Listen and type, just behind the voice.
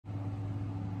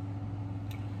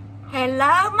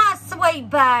Hello, my sweet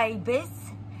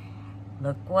babies.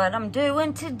 Look what I'm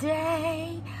doing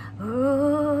today.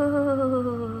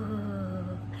 Ooh,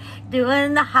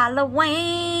 doing the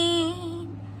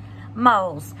Halloween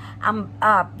molds. I'm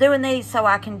doing these so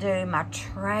I can do my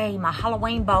tray, my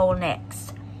Halloween bowl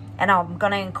next. And I'm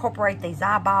going to incorporate these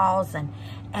eyeballs. And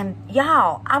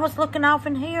y'all, I was looking off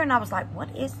in here and I was like,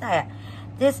 what is that?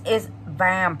 This is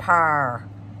vampire.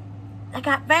 They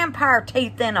got vampire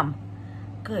teeth in them.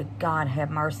 Good God have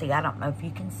mercy. I don't know if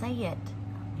you can see it.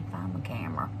 Let me find the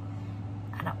camera.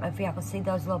 I don't know if y'all can see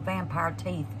those little vampire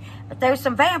teeth. But there's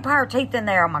some vampire teeth in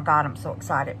there. Oh my God, I'm so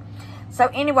excited. So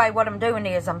anyway, what I'm doing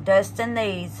is I'm dusting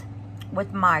these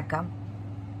with mica.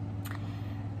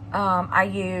 I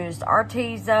used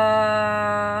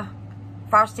Arteza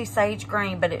Frosty Sage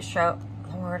Green, but it sure,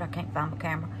 Lord, I can't find the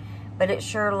camera. But it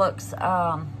sure looks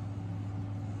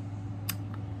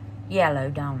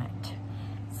yellow, don't it?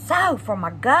 So, for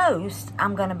my ghost,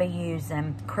 I'm going to be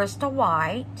using Crystal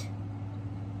White.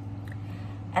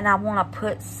 And I want to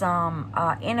put some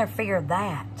Interfere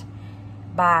That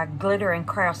by Glitter and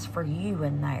Crafts for You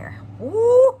in there.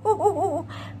 Woo!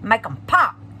 Make them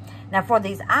pop. Now, for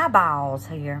these eyeballs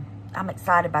here, I'm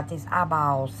excited about these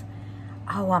eyeballs.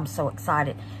 Oh, I'm so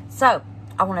excited. So,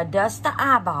 I want to dust the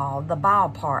eyeball, the ball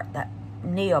part, that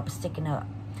nib sticking up.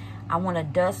 I want to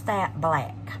dust that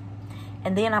black.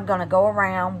 And then I'm going to go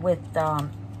around with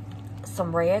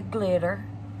some red glitter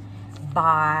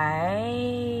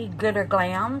by Glitter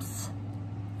Glams.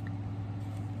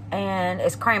 And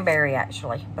it's cranberry,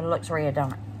 actually. But it looks red,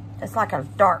 don't it? It's like a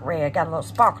dark red. Got a little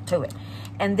sparkle to it.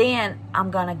 And then I'm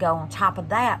going to go on top of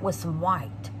that with some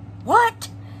white. What?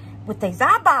 With these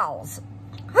eyeballs.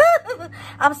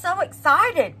 I'm so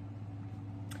excited.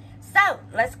 So,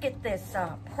 let's get this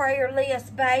prayer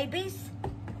list, babies.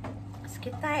 Let's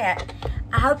get that.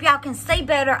 I hope y'all can see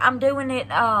better. I'm doing it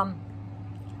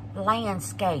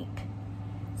landscape.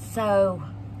 So,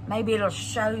 maybe it'll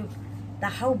show the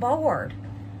whole board.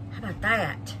 How about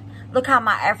that? Look how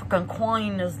my African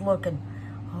queen is looking.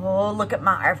 Oh, look at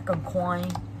my African queen.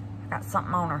 I got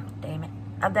something on her. Damn it.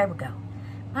 Oh, there we go.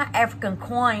 My African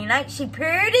queen. Ain't she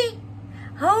pretty?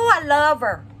 Oh, I love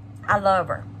her. I love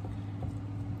her.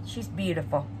 She's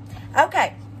beautiful.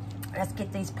 Okay. Let's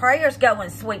get these prayers going,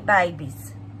 sweet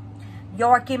babies.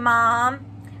 Yorkie Mom,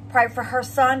 pray for her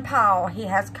son, Paul. He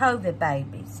has COVID,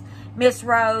 babies. Miss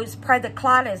Rose, pray that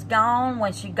Clyda is gone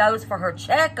when she goes for her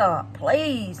checkup.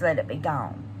 Please let it be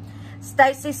gone.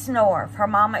 Stacy Snorf, her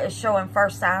mama is showing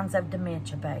first signs of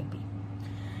dementia, baby.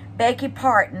 Becky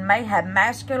Parton may have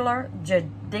muscular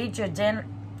degeneration.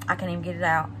 I can't even get it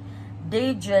out.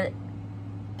 Degenerate.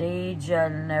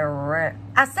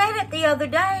 I said it the other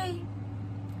day.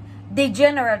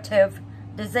 Degenerative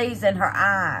disease in her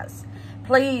eyes.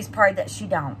 Please pray that she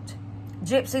don't.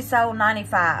 Gypsy Soul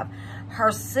 95.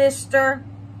 Her sister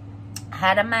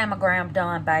had a mammogram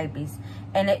done, babies,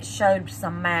 and it showed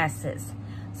some masses.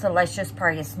 So let's just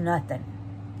pray it's nothing.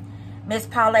 Miss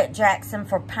Paulette Jackson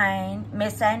for pain.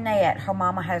 Miss Annette, her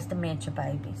mama has dementia,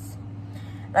 babies.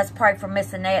 Let's pray for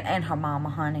Miss Annette and her mama,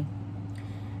 honey.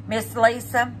 Miss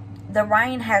Lisa, the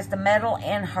rain has the metal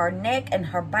in her neck and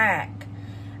her back.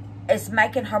 It's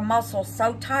making her muscles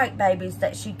so tight, babies,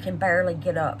 that she can barely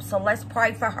get up. So let's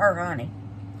pray for her, honey.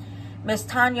 Miss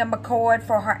Tanya McCord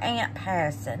for her aunt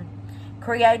passing.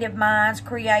 Creative Minds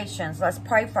Creations. Let's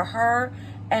pray for her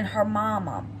and her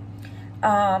mama.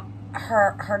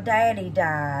 Her daddy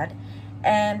died.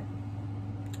 And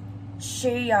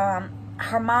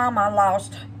her mama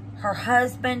lost her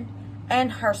husband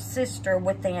and her sister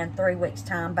within 3 weeks'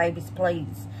 time. Babies,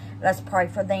 please. Let's pray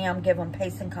for them. Give them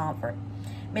peace and comfort.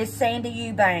 Miss Sandy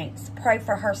Eubanks, pray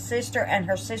for her sister and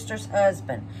her sister's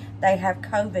husband. They have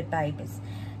COVID, babies.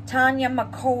 Tanya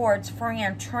McCord's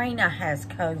friend Trina has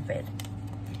COVID.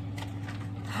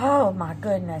 Oh, my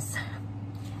goodness.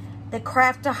 The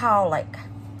Craftaholic.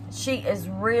 She is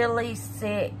really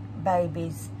sick,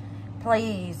 babies.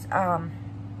 Please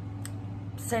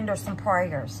send her some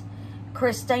prayers.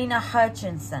 Christina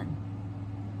Hutchinson.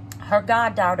 Her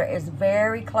goddaughter is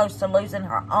very close to losing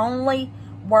her only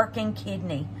working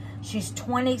kidney. She's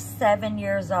 27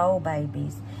 years old,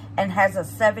 babies, and has a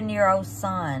 7-year-old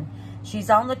son. She's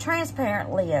on the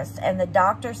transparent list, and the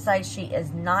doctors say she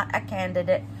is not a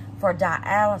candidate for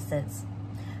dialysis.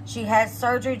 She has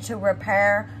surgery to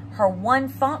repair her one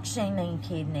functioning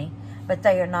kidney, but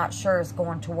they are not sure it's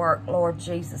going to work. Lord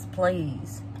Jesus,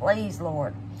 please, please,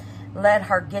 Lord, let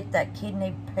her get that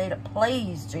kidney,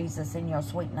 please, Jesus, in your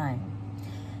sweet name.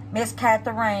 Miss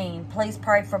Catherine, please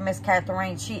pray for Miss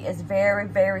Catherine. She is very,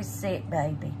 very sick,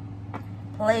 baby.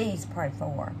 Please pray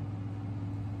for her.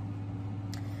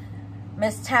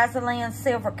 Miss Tazalyn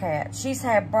Silvercat. She's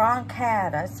had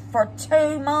bronchitis for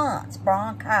 2 months.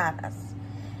 Bronchitis.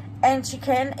 And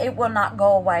it will not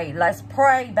go away. Let's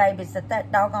pray, babies,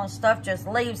 that doggone stuff just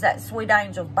leaves that sweet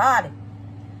angel's body.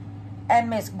 And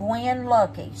Miss Gwen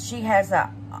Lucky. She has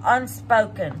a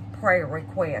unspoken prayer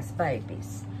request,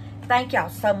 babies. Thank y'all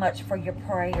so much for your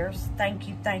prayers. Thank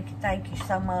you, thank you, thank you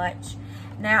so much.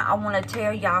 Now, I want to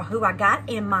tell y'all who I got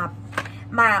in my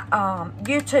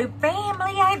YouTube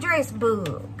family address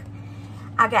book.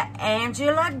 I got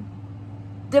Angela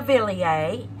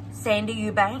DeVilliers, Sandy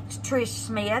Eubanks, Trish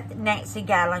Smith, Nancy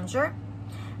Gallinger,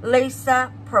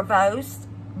 Lisa Provost,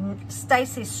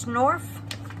 Stacy Snorf.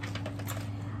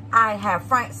 I have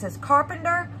Frances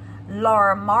Carpenter,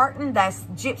 Laura Martin, that's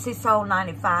Gypsy Soul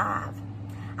 95.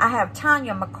 I have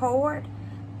Tanya McCord,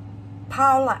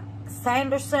 Paula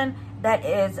Sanderson, that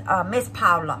is Miss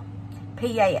Paula,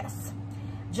 P.S.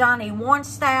 Johnny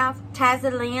Warnstaff,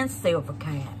 Tazalyn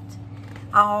Silvercat.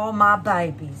 All my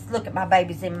babies. Look at my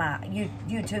babies in my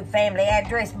YouTube family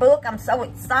address book. I'm so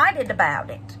excited about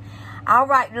it. All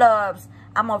right, loves.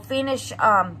 I'm going to finish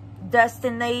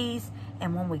dusting these.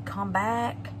 And when we come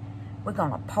back, we're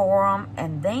going to pour them.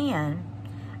 And then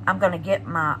I'm going to get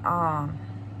my,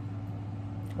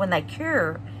 when they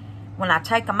cure, when I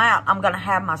take them out, I'm going to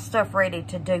have my stuff ready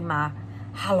to do my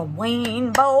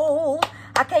Halloween bowl.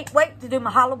 I can't wait to do my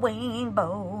Halloween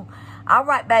bowl. All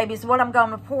right, babies, what I'm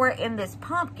going to pour in this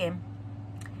pumpkin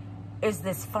is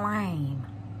this flame.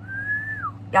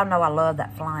 Y'all know I love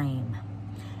that flame.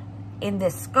 In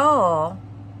this skull,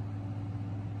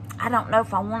 I don't know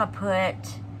if I want to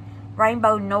put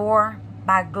Rainbow Nor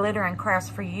by Glitter and Crafts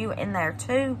for You in there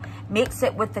too. Mix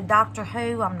it with the Doctor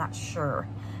Who, I'm not sure.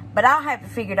 But I'll have to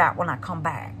figure it out when I come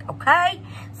back, okay?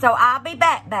 So I'll be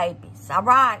back, babies, all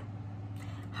right?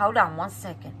 Hold on one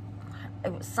second.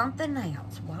 It was something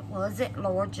else. What was it,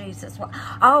 Lord Jesus? What?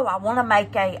 Oh, I want to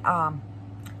make a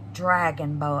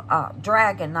dragon bow.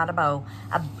 Dragon, not a bow.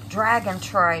 A dragon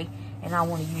tray. And I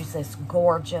want to use this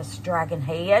gorgeous dragon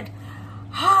head.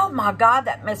 Oh, my God,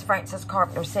 that Miss Frances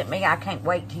Carpenter sent me. I can't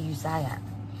wait to use that.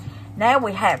 Now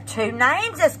we have 2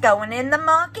 names that's going in the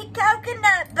monkey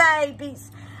coconut, babies.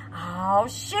 Oh,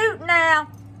 shoot now.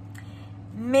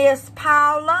 Miss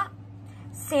Paula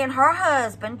sent her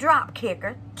husband,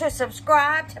 Dropkicker, to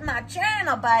subscribe to my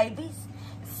channel, babies.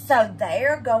 So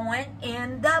they're going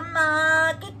in the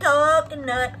monkey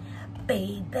coconut,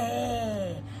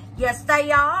 baby. Yes,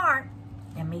 they are.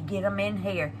 Let me get them in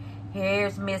here.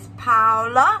 Here's Miss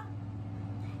Paula.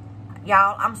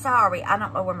 Y'all, I'm sorry. I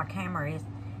don't know where my camera is.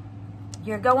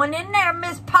 You're going in there,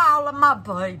 Miss Paula, my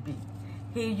baby.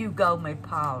 Here you go, Miss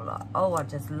Paula. Oh, I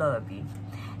just love you.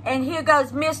 And here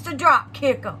goes Mr.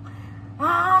 Dropkicker.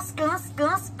 Oh,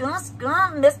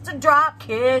 Mr.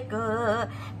 Dropkicker.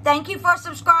 Thank you for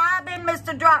subscribing,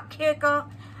 Mr. Dropkicker.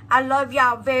 I love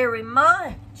y'all very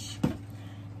much.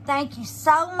 Thank you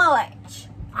so much.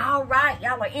 All right,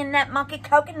 y'all are in that monkey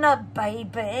coconut,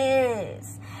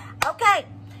 babies. Okay,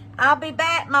 I'll be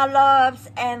back, my loves,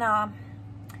 and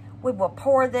we will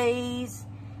pour these,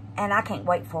 and I can't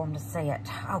wait for them to see it.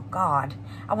 Oh, God.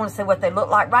 I want to see what they look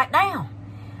like right now.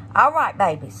 All right,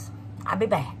 babies. I'll be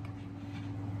back.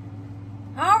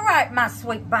 All right, my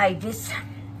sweet babies.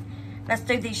 Let's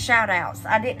do these shout-outs.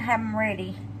 I didn't have them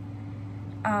ready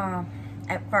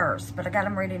at first, but I got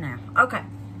them ready now. Okay.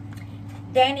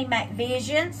 Danny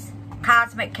McVisions,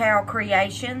 Cosmic Carol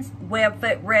Creations,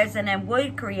 Webfoot Resin and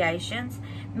Wood Creations,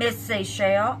 Miss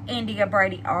Seashell, India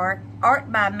Brady Art, Art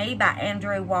by Me by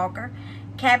Andrew Walker,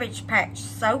 Cabbage Patch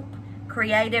Soap,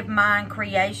 Creative Mind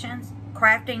Creations,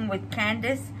 Crafting with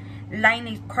Candace,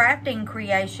 Laney's Crafting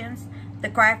Creations, The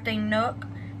Crafting Nook,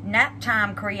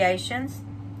 Naptime Creations,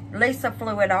 Lisa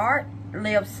Fluid Art,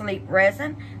 Live Sleep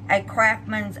Resin, A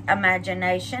Craftsman's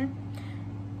Imagination,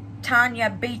 Tanya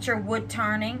Beecher Wood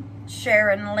Turning,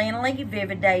 Sharon Lindley,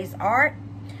 Vivid Days Art,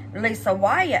 Lisa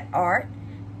Wyatt Art,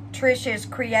 Trisha's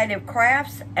Creative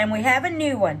Crafts, and we have a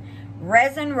new one,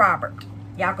 Resin Robert.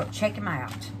 Y'all go check him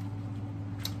out.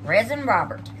 Resin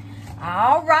Robert.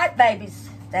 All right, babies.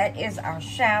 That is our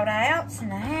shout-outs.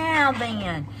 Now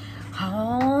then.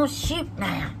 Oh, shoot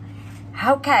now.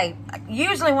 Okay.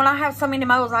 Usually when I have so many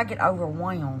moles, I get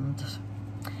overwhelmed.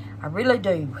 I really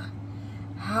do.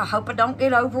 I hope I don't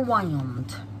get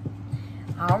overwhelmed.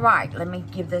 All right. Let me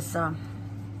give this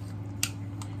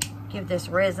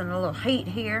resin a little heat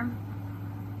here.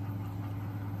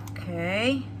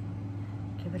 Okay.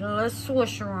 Give it a little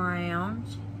swoosh around.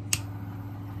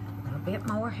 A little bit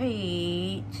more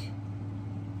heat.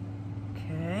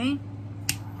 Okay.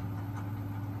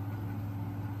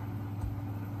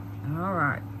 All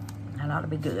right. That ought to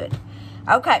be good.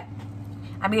 Okay.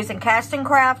 I'm using Cast and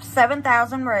Craft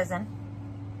 7000 resin.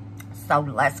 So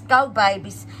let's go,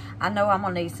 babies. I know I'm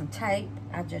going to need some tape.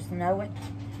 I just know it.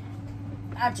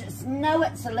 I just know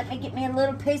it. So let me get me a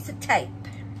little piece of tape.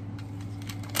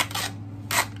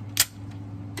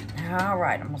 All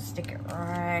right, I'm going to stick it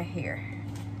right here.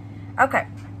 Okay,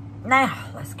 now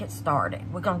let's get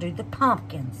started. We're going to do the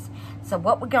pumpkins. So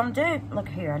what we're going to do, look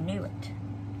here, I knew it.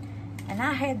 And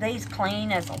I had these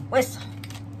clean as a whistle.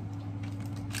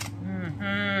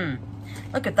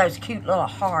 Look at those cute little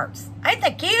hearts. Ain't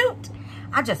they cute?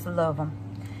 I just love them.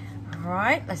 All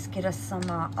right, let's get us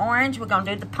some orange. We're going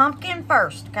to do the pumpkin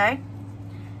first, okay?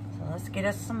 So let's get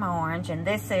us some orange. And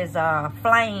this is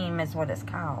Flame is what it's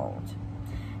called.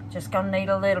 Just going to need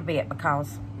a little bit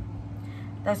because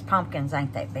those pumpkins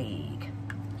ain't that big.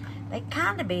 They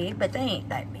kind of big, but they ain't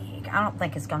that big. I don't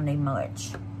think it's going to need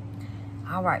much.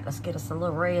 All right, let's get us a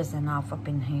little resin off up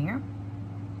in here.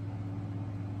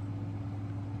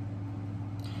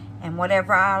 And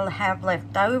whatever I'll have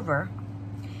left over,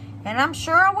 and I'm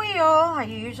sure I will, I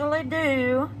usually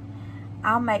do,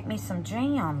 I'll make me some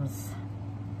gems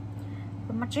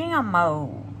with my gem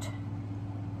mold.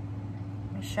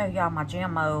 Let me show y'all my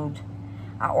gem mold.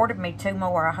 I ordered me 2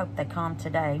 more. I hope they come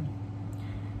today.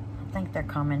 I think they're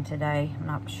coming today. I'm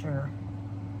not sure.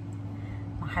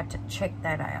 I'll have to check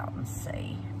that out and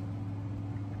see.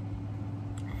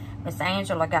 Miss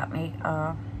Angela got me,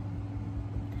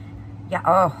 yeah,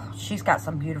 oh, she's got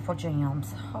some beautiful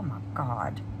gems. Oh, my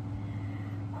God.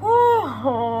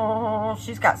 Oh,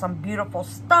 she's got some beautiful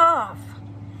stuff.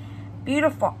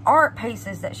 Beautiful art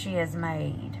pieces that she has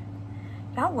made.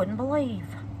 Y'all wouldn't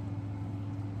believe.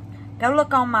 Go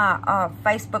look on my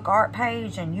Facebook art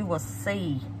page and you will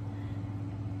see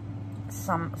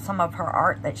some of her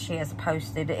art that she has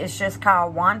posted. It's just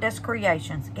called Wanda's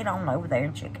Creations. Get on over there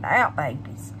and check it out,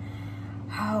 babies.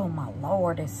 Oh, my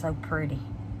Lord, it's so pretty.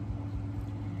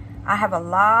 I have a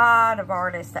lot of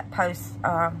artists that post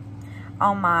on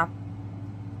my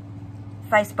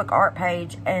Facebook art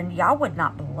page, and y'all would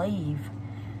not believe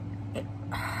it.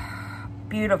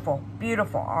 Beautiful,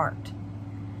 beautiful art.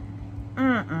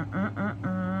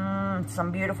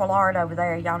 Some beautiful art over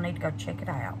there. Y'all need to go check it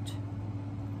out.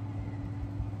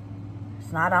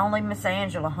 It's not only Miss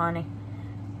Angela, honey.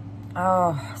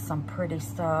 Oh, some pretty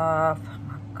stuff. Oh,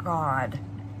 my God.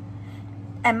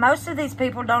 And most of these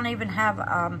people don't even have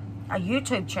a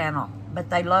YouTube channel, but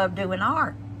they love doing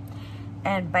art.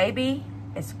 And baby,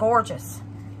 it's gorgeous.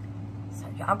 So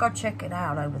y'all go check it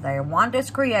out over there.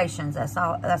 Wanda's Creations, that's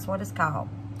what it's called.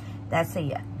 That's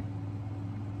it.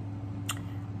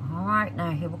 All right,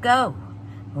 now here we go.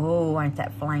 Oh, ain't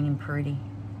that flame pretty?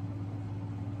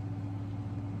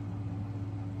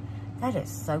 That is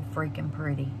so freaking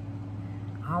pretty.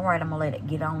 All right, I'm gonna let it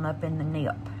get on up in the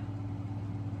nip.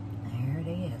 There it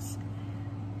is.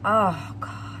 Oh,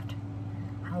 God.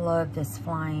 I love this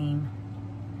flame.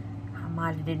 I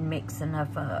might have didn't mix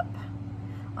enough up.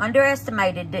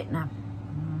 Underestimated, didn't I?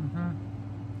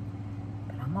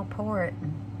 But I'm going to pour it.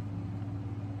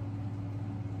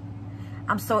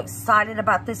 I'm so excited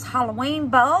about this Halloween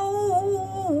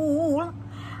bowl.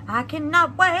 I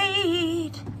cannot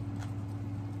wait.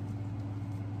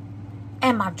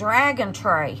 And my dragon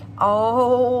tray.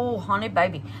 Oh, honey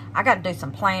baby. I got to do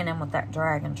some planning with that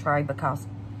dragon tray because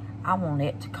I want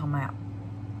it to come out.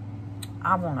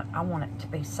 I want it to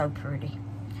be so pretty.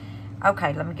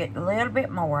 Okay, let me get a little bit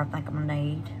more I think I'm going to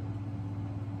need.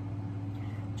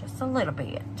 Just a little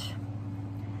bit.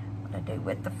 What I do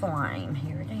with the flame.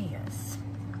 Here it is.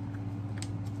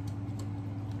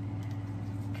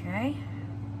 Okay.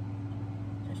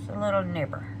 Just a little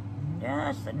nibber.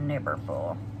 Just a nibber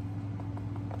full.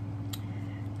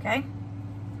 Okay.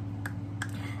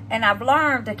 And I've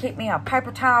learned to keep me a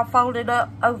paper towel folded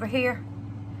up over here.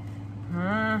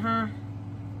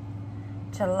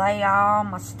 To lay all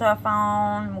my stuff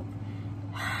on.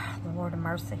 Lord of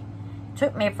mercy.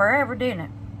 Took me forever, didn't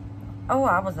it? Oh,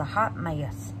 I was a hot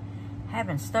mess.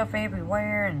 Having stuff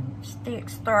everywhere and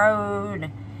sticks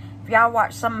thrown. If y'all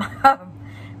watch some of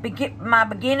my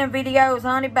beginning videos,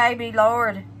 honey baby,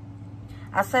 Lord.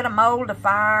 I set a mold to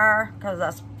fire because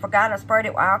I forgot I sprayed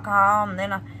it with alcohol, and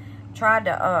then I tried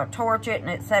to torch it and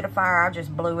it set a fire. I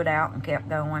just blew it out and kept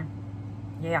going.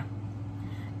 Yeah.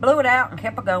 Blew it out and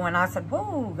kept going. I said,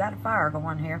 whoa, got a fire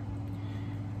going here.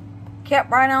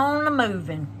 Kept right on the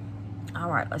moving.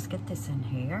 All right, let's get this in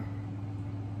here.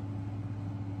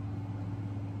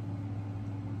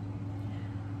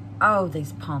 Oh,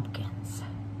 these pumpkins.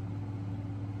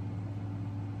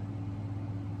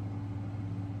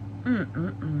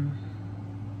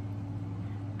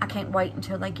 I can't wait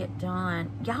until they get done.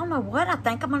 Y'all know what? I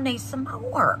think I'm going to need some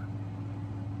more.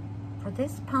 for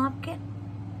this pumpkin.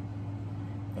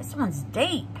 This one's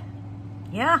deep.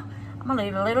 Yeah, I'm gonna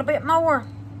need a little bit more.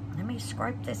 Let me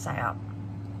scrape this out.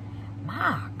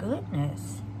 My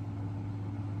goodness.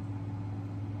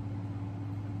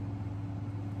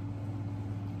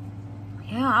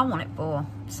 Yeah, I want it full.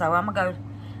 So I'm gonna go,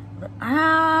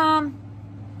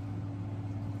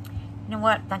 you know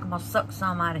what? I think I'm gonna suck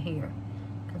some out of here.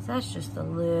 Because that's just a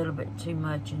little bit too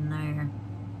much in there.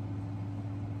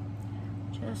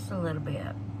 Just a little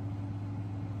bit.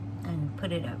 And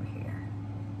put it over here.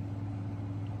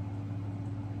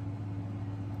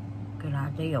 Good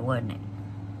idea, wasn't it?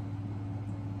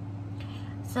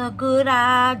 It's a good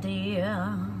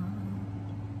idea.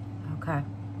 Okay.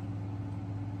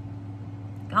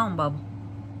 Go on, Bubble.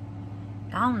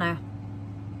 Go on now.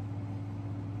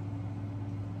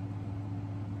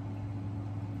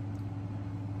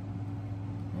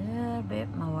 A little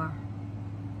bit more.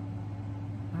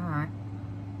 Alright.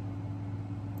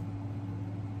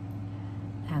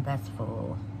 Now that's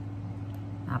full.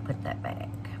 I'll put that back.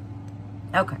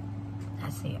 Okay.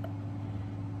 That's it.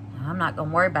 Now, I'm not going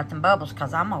to worry about them bubbles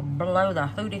because I'm going to blow the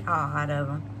hootie-ha out of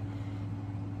them.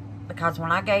 Because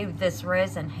when I gave this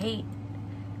resin heat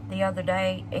the other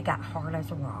day, it got hard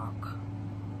as a rock.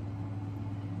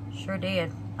 Sure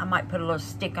did. I might put a little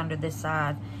stick under this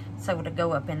side so it'll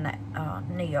go up in that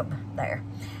nib there.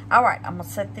 Alright, I'm going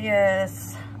to set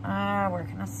this. Where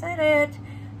can I set it?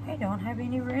 I don't have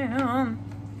any room.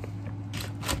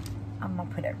 I'm going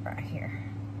to put it right here.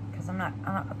 Because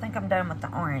I think I'm done with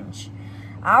the orange.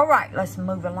 Alright, let's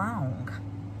move along.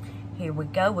 Here we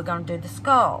go. We're going to do the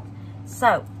skull.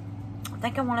 So, I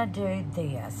think I want to do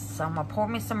this. So, I'm going to pour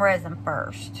me some resin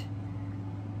first.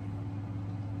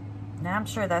 Now, I'm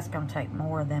sure that's going to take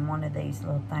more than one of these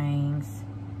little things.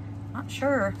 Not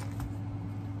sure,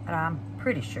 but I'm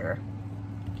pretty sure.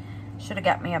 Should have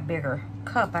got me a bigger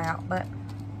cup out, but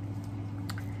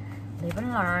live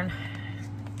and learn.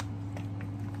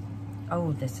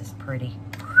 Oh, this is pretty.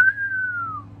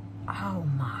 Oh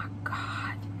my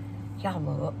God. Y'all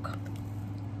look.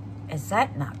 Is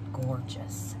that not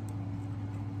gorgeous?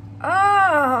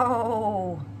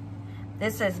 Oh!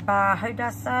 This is by, who did I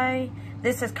say?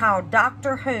 This is called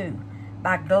Doctor Who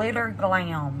by Glitter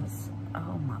Glams.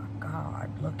 Oh my God,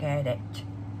 look at it.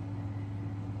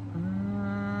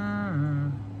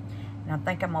 And I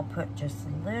think I'm going to put just a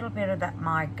little bit of that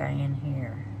mica in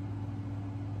here.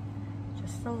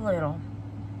 Just a little.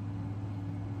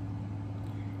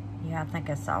 Yeah, I think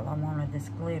that's all I wanted, this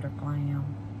glitter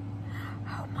glam.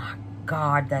 Oh my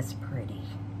God, that's pretty.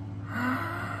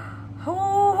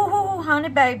 Oh, honey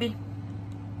baby.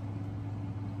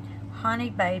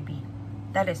 Honey baby.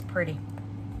 That is pretty.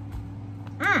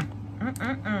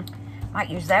 Might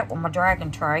use that with my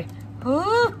dragon tray.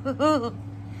 Ooh.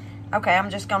 Okay, I'm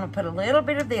just going to put a little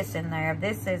bit of this in there.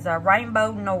 This is a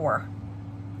Rainbow Nori.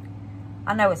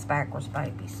 I know it's backwards,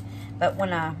 babies. But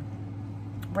when I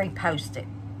repost it,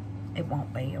 it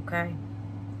won't be, okay?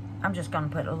 I'm just going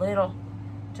to put a little,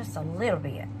 just a little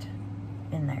bit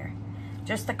in there.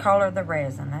 Just the color of the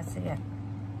resin. That's it.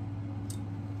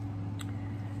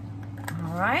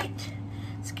 Alright.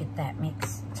 Let's get that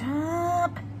mixed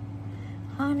up.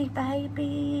 Honey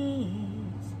babies.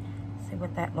 See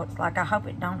what that looks like. I hope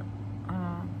it don't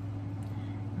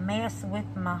mess with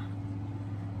my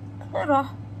glitter.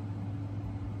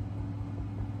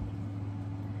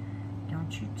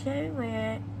 Don't you do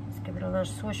it. Let's give it a little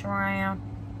swish around.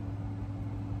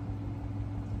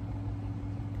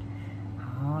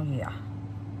 Oh yeah.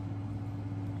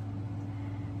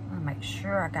 I'm gonna make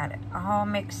sure I got it all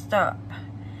mixed up.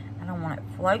 I don't want it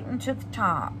floating to the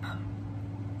top.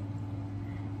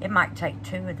 It might take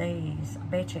 2 of these. I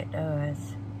bet you it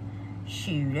does.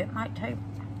 Shoot, it might take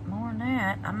more than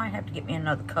that. I might have to get me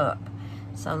another cup.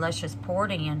 So let's just pour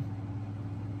it in.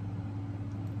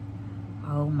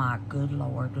 Oh my good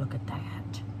Lord, look at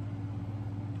that.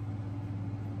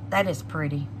 That is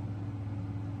pretty.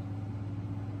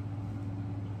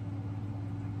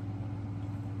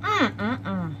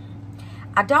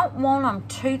 I don't want them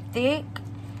too thick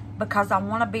because I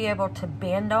want to be able to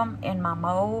bend them in my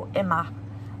mold, in my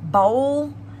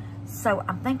bowl. So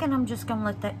I'm thinking I'm just going to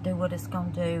let that do what it's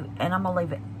going to do. And I'm going to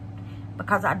leave it.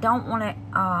 Because I don't want it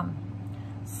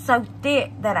so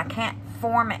thick that I can't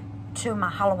form it to my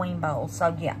Halloween bowl.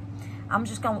 So yeah. I'm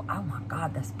just going to... Oh my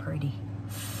God, that's pretty.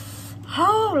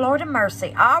 Oh, Lord of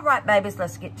mercy. All right, babies.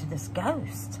 Let's get to this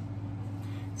ghost.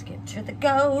 Let's get to the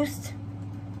ghost.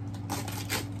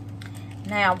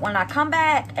 Now, when I come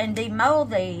back and demold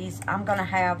these, I'm going to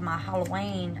have my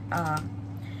Halloween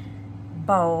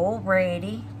bowl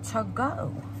ready to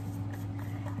go.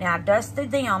 Now, I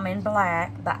dusted them in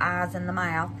black, the eyes and the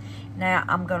mouth. Now,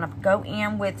 I'm going to go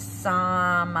in with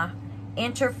some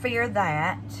Interfere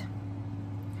That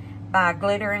by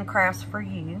Glitter and Crafts for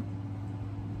You.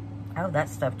 Oh, that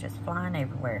stuff just flying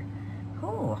everywhere.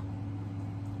 Ooh.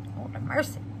 Lord have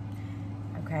mercy.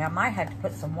 Okay, I might have to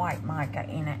put some white mica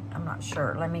in it. I'm not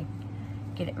sure. Let me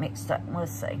get it mixed up.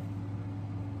 Let's see.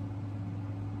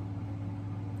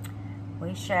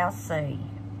 We shall see.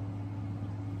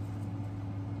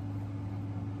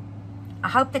 I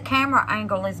hope the camera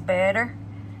angle is better.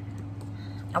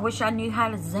 I wish I knew how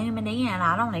to zoom it in.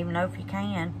 I don't even know if you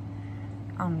can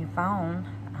on your phone.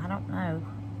 I don't know.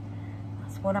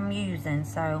 That's what I'm using,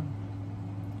 so.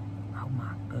 Oh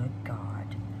my good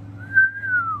God.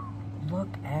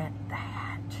 Look at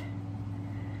that.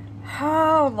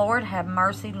 Oh, Lord have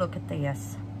mercy. Look at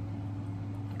this.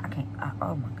 I can't.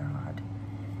 Oh my God.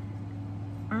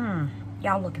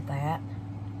 Y'all look at that.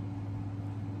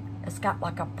 It's got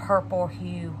like a purple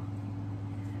hue.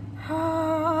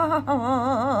 Oh,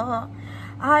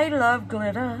 I love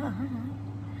glitter.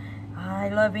 I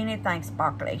love anything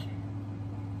sparkly.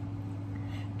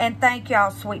 And thank y'all,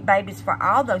 sweet babies, for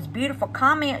all those beautiful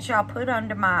comments y'all put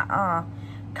under my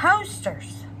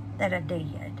coasters that I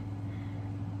did.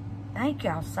 Thank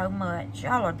y'all so much.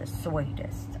 Y'all are the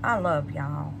sweetest. I love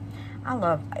y'all. I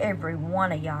love every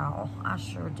one of y'all. I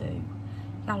sure do.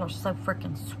 Y'all are so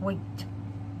freaking sweet.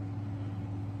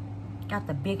 Got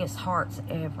the biggest hearts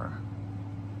ever.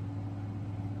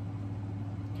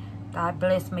 God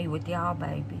bless me with y'all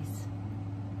babies.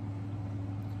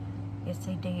 Yes,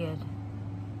 He did.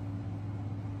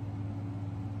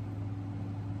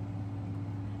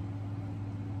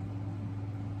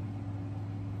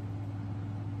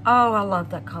 Oh, I love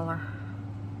that color.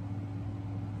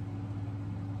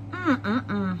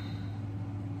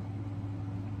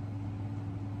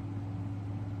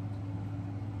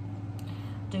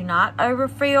 Do not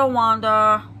overfill,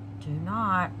 Wanda. Do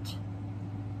not.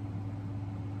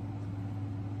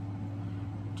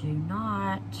 Do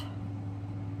not.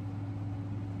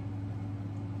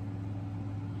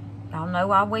 Y'all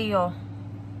know I will.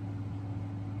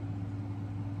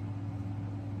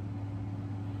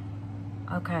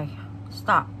 Okay.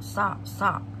 Stop, stop,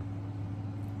 stop.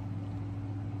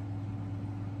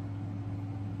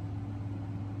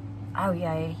 Oh,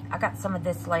 yay. I got some of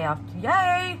this left.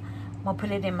 Yay! I'm going to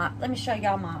put it in my... Let me show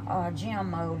y'all my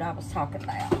gem mode I was talking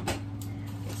about.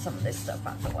 Get some of this stuff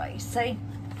out the way. See?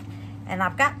 And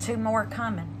I've got 2 more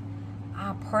coming.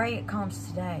 I pray it comes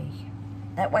today.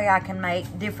 That way I can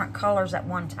make different colors at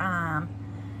one time.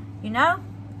 You know?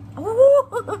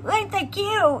 Ooh, ain't they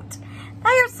cute? They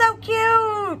are so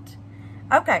cute.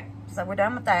 Okay, so we're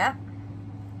done with that.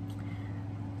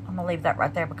 I'm going to leave that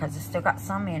right there because it's still got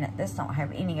some in it. This don't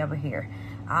have any over here.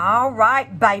 All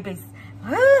right, babies.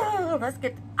 Ooh, let's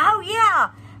get... Oh, yeah.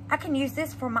 I can use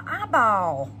this for my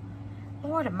eyeball.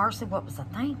 Lord have mercy, what was I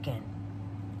thinking?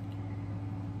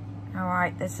 All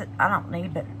right, this is, I don't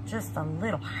need but just a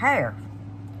little hair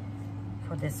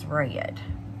for this red.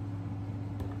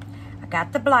 I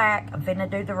got the black. I'm finna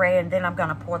do the red, and then I'm going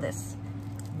to pour this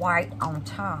white on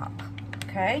top.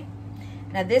 Okay?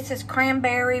 Now, this is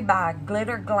Cranberry by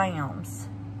Glitter Glams.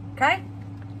 Okay?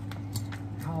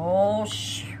 Oh,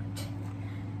 shoot.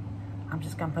 I'm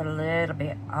just going to put a little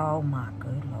bit. Oh, my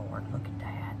good Lord. Look at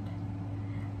that.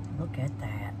 Look at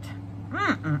that.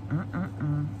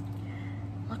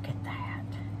 Look at that.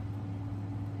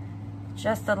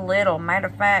 Just a little. Matter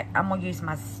of fact, I'm going to use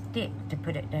my stick to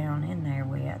put it down in there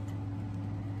with.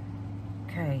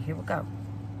 Okay, here we go.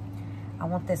 I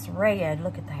want this red.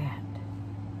 Look at that.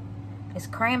 It's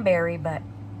cranberry, but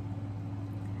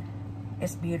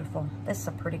it's beautiful. This is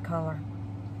a pretty color.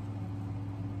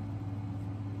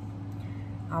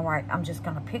 All right, I'm just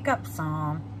going to pick up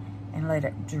some and let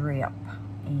it drip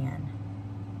in.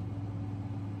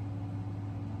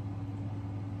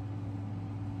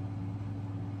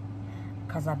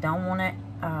 Because I don't want it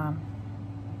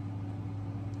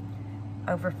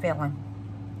overfilling.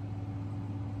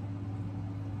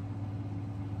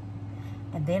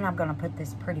 And then I'm going to put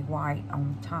this pretty white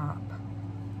on top.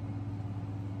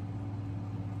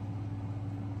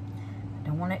 I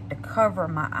don't want it to cover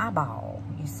my eyeball,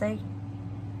 you see?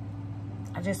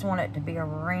 I just want it to be a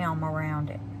rim around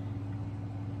it.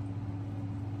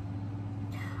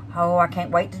 Oh, I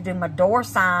can't wait to do my door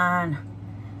sign.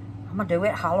 I'm going to do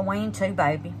it Halloween too,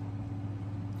 baby.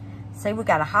 See, we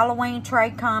got a Halloween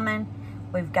tray coming.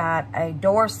 We've got a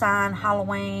door sign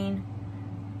Halloween.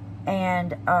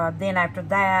 And then after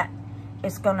that,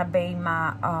 it's going to be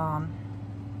my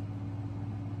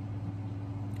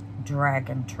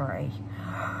dragon tray.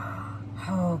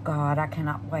 Oh, God, I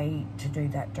cannot wait to do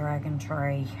that dragon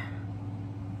tree.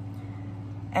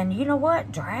 And you know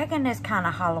what? Dragon is kind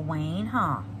of Halloween,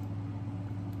 huh?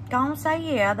 Go on, say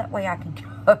yeah. That way I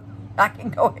can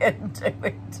go ahead and do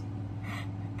it.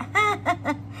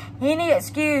 Any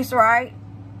excuse, right?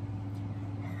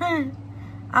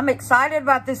 I'm excited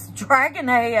about this dragon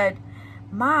head.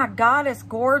 My God, it's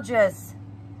gorgeous.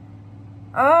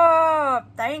 Oh,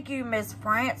 thank you, Miss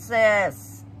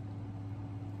Frances.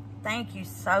 Thank you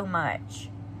so much.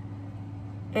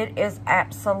 It is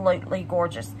absolutely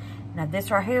gorgeous. Now,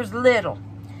 this right here is little.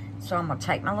 So, I'm going to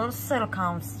take my little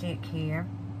silicone stick here.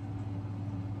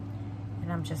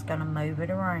 And I'm just going to move it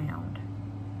around.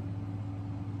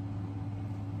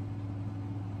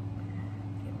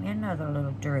 Give me another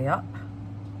little drip.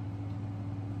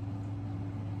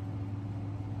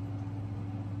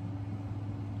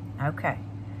 Okay.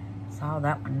 That's all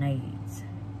that one needs.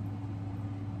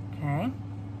 Okay.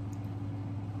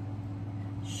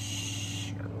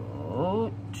 Shoot.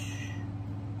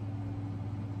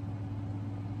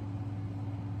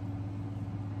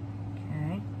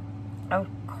 Okay. Oh,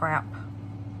 crap.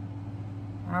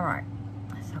 Alright.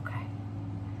 That's okay.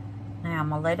 Now, I'm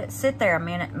going to let it sit there a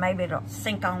minute. Maybe it'll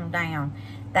sink on down.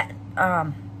 That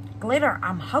glitter,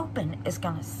 I'm hoping, is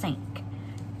going to sink.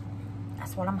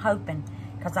 That's what I'm hoping.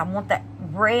 Because I want that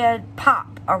red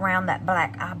pop around that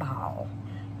black eyeball.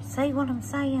 See what I'm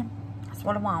saying? That's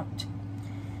what I want.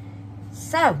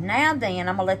 So, now then,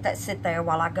 I'm going to let that sit there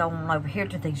while I go on over here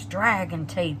to these dragon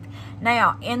teeth.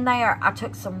 Now, in there, I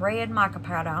took some red mica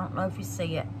powder. I don't know if you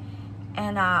see it.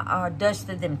 And I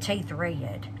dusted them teeth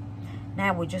red.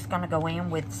 Now, we're just going to go in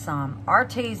with some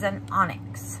artisan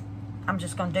onyx. I'm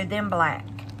just going to do them black.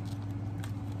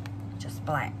 Just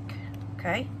black.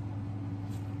 Okay?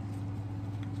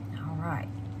 Alright.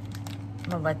 I'm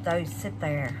going to let those sit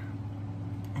there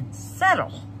and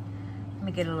settle. Let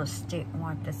me get a little stick and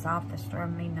wipe this off. That's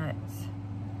driving me nuts.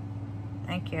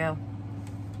 Thank you.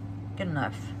 Good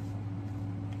enough.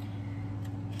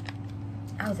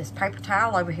 Oh, this paper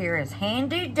towel over here is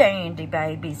handy dandy,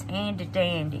 babies. Handy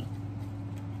dandy.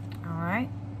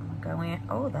 Alright. I'm going to go in.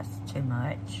 Oh, that's too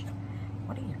much.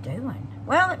 What are you doing?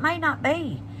 Well, it may not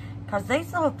be. Because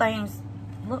these little things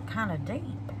look kind of deep.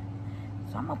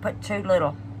 So I'm going to put two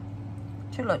little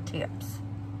tips.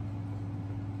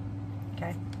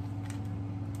 Okay.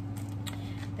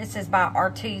 This is by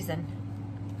Artisan.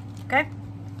 Okay.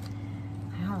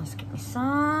 Now let's get me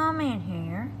some in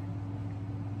here.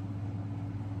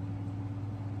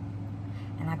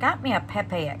 And I got me a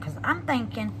pipette because I'm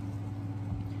thinking,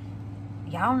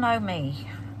 y'all know me.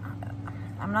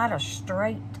 I'm not a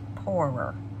straight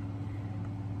pourer.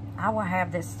 I will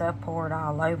have this stuff poured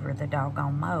all over the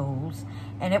doggone molds,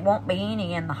 and it won't be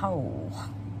any in the hole.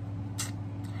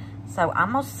 So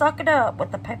I'm going to suck it up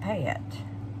with the pipette.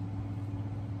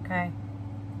 Okay.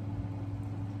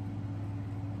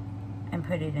 And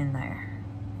put it in there.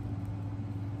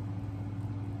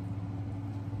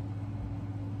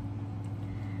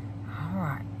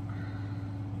 Alright.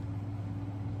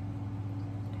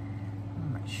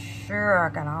 I'm not sure I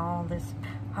got all this.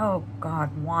 Oh,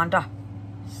 God, Wanda.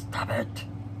 Stop it.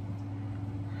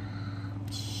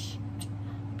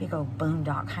 Big old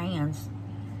boondock hands.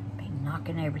 Be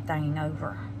knocking everything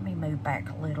over. Let me move back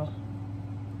a little.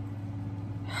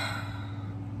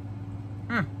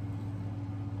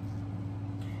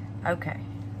 Okay.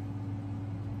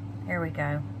 Here we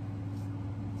go.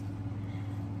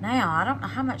 Now, I don't know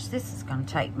how much this is going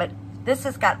to take, but this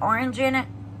has got orange in it.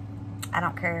 I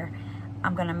don't care.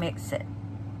 I'm going to mix it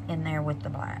in there with the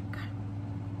black.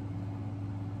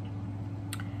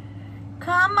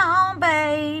 Come on,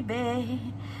 baby.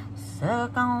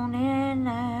 Suck on in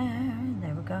there.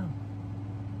 There we go.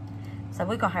 So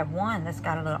we're going to have one that's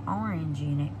got a little orange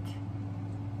in it.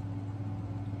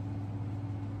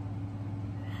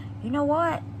 You know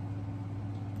what?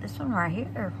 This one right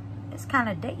here is kind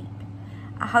of deep.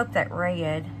 I hope that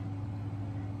red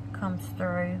comes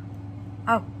through.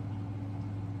 Oh.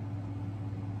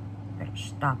 Better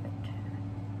stop it.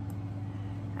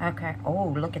 Okay. Oh,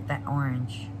 look at that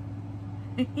orange.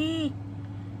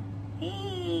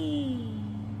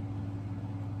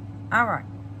 All right.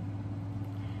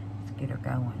 Let's get her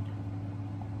going.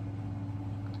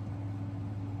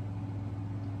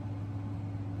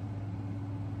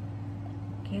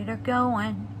 Get her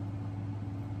going.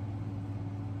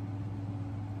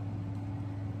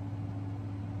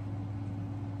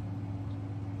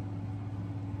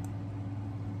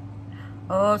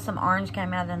 Oh, some orange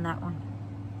came out in that one.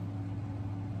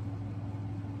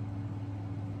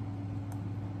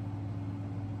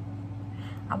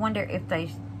 I wonder if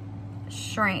they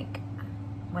shrink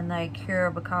when they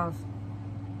cure because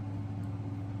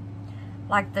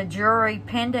like the jewelry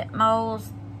pendant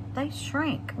molds, they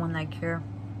shrink when they cure.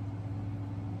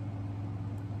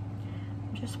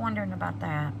 I'm just wondering about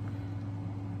that.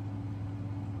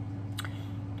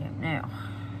 Don't know.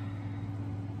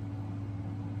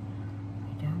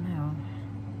 I don't know.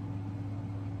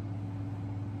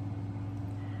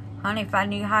 Honey, if I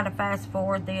knew how to fast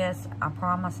forward this, I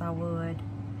promise I would.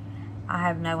 I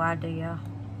have no idea.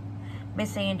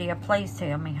 Miss India, please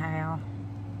tell me how.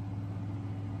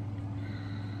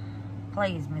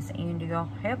 Please, Miss India,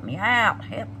 help me out.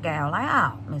 Help gal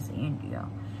out, Miss India.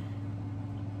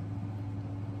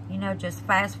 You know, just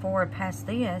fast forward past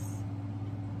this.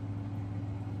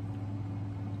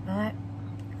 But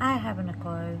I haven't a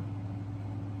clue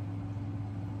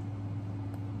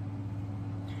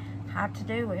how to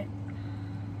do it.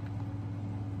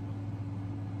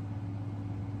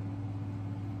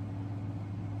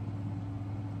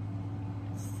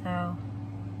 So,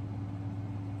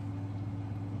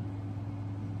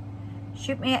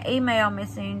 shoot me an email,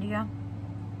 Miss India.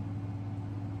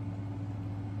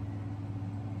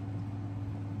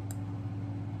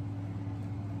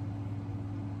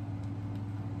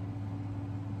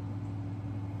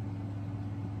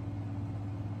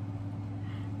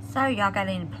 So, y'all got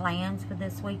any plans for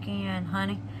this weekend,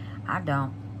 honey? I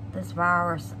don't. This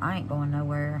virus, I ain't going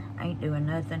nowhere. I ain't doing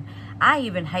nothing. I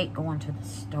even hate going to the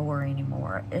store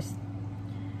anymore. It's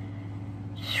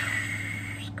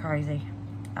crazy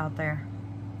out there.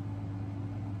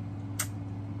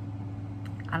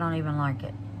 I don't even like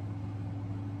it.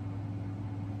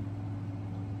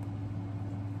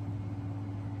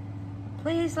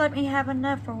 Please let me have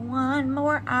enough for one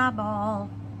more eyeball.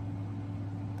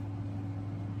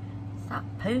 Stop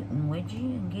pooting, would you,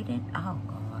 and get in? Oh,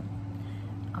 God.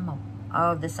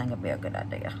 Oh, this ain't gonna be a good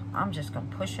idea. I'm just gonna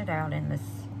push it out in this,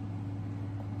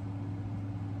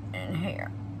 in here.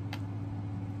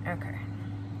 Okay.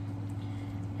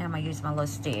 Now I'm gonna use my little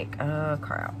stick. Oh,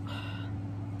 crap.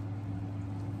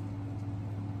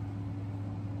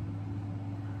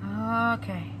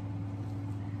 Okay.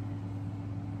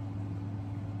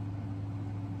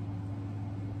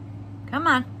 Come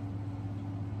on.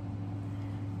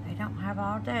 They don't have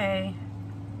all day.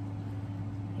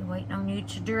 They're waiting on you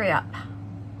to drip.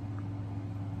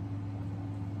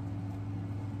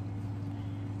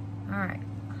 Alright.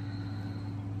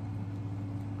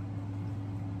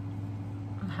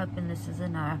 I'm hoping this is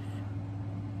enough.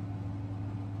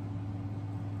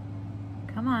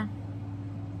 Come on.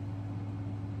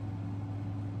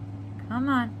 Come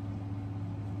on.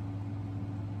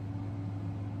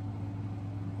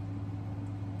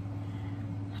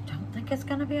 I don't think it's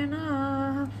gonna be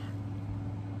enough.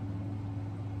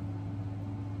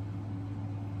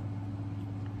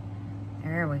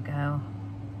 There we go.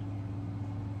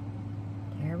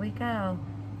 There we go.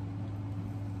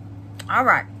 All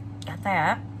right, got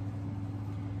that.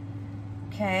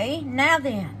 Okay, now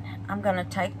then, I'm gonna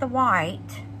take the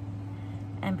white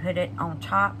and put it on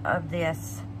top of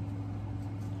this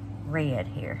red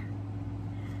here.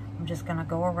 I'm just gonna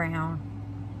go around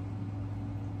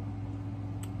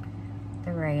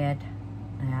the red.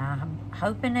 Now, I'm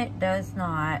hoping it does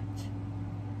not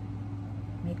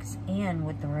mix in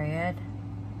with the red.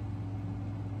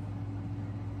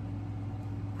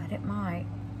 It might.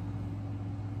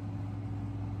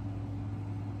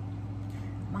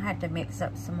 I might have to mix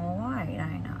up some more white,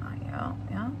 ain't I? Yeah.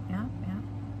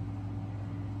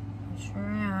 I sure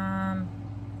am.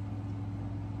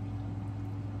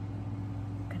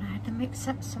 Gonna have to mix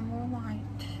up some more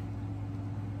white.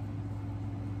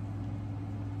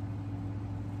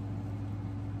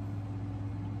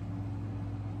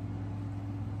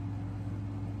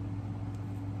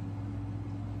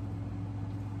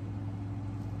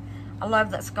 I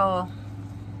love that skull.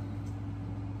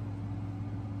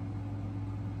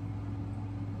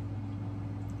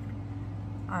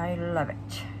 I love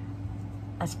it.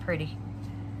 That's pretty.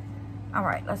 All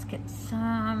right, let's get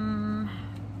some.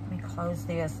 Let me close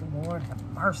this. Lord have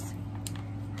mercy.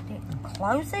 I didn't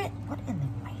close it? What in the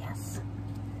mess?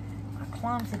 My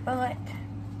clumsy butt.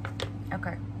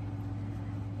 Okay.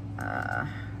 There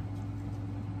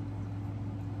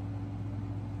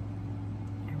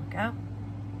we go.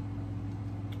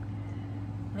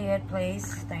 Lid,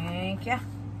 please. Thank you.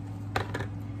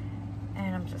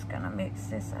 And I'm just going to mix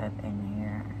this up in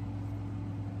here.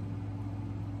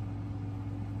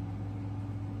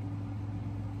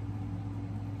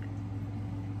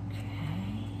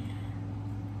 Okay.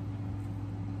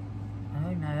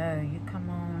 Oh, no. You come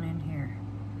on in here.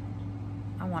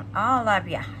 I want all of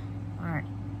you. All right.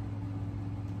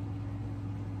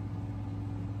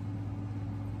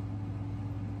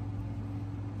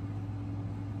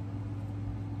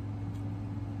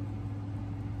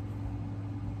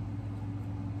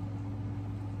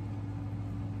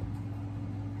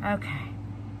 Okay.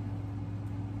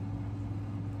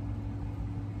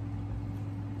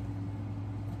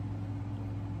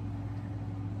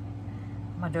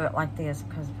 I'm gonna do it like this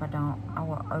because if I don't, I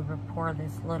will over pour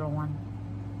this little one.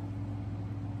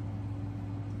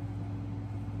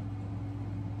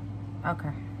 Okay.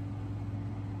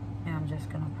 Now I'm just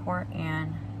gonna pour it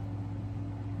in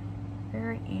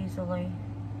very easily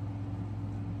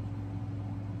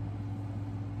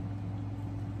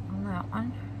on that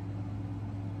one.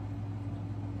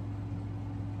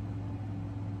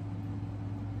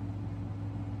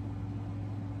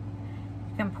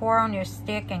 You can pour on your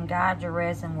stick and guide your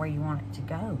resin where you want it to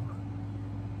go.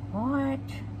 What?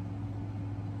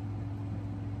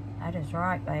 That is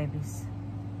right, babies.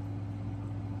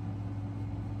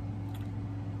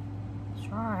 That's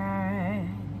right.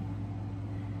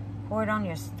 Pour it on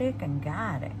your stick and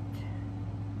guide it.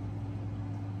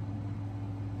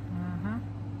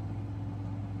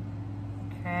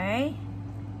 Okay.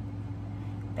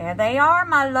 There they are,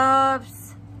 my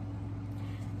loves.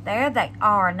 There they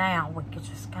are. Now we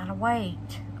just gotta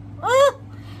wait. Ooh.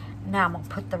 Now I'm gonna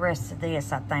put the rest of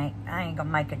this, I think. I ain't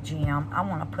gonna make a gem. I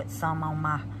wanna put some on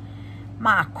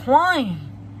my queen.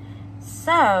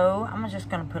 So I'm just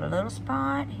gonna put a little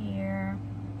spot here.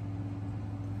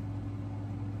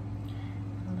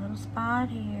 A little spot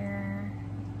here.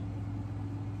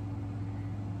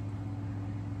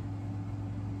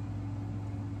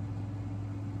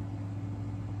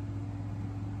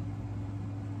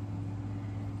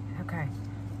 Okay,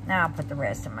 now I'll put the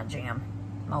rest in my gem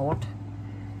mold.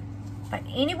 But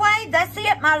anyway, that's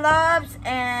it, my loves,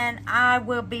 and I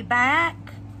will be back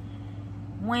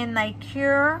when they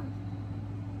cure.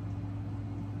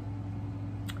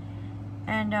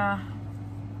 And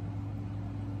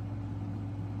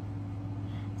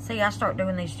see, I start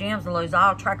doing these gems and lose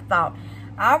all track of thought.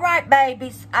 All right,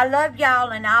 babies, I love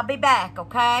y'all, and I'll be back,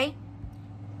 okay?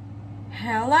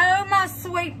 Hello, my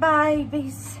sweet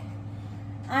babies.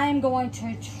 I am going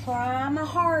to try my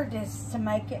hardest to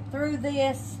make it through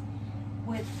this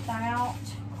without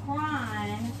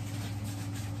crying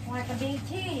like a big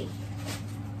titty.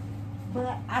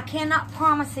 But I cannot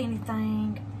promise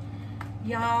anything,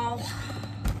 y'all.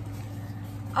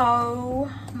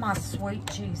 Oh, my sweet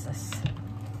Jesus.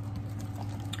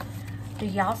 Do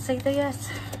y'all see this?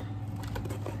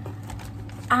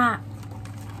 I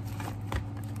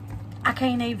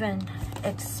can't even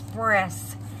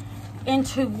express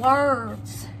into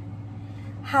words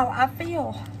how I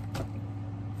feel.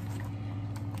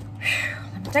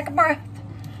 Let me take a breath.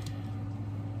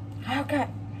 Okay.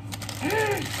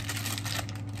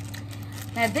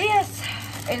 Now this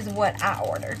is what I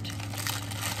ordered,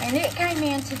 and it came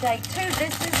in today too.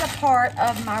 This is a part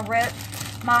of my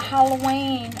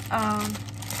Halloween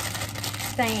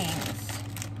things.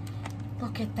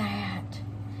 Look at that.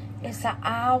 It's an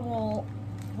owl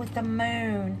with the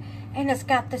moon, and it's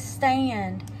got the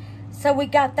stand. So we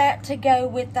got that to go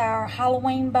with our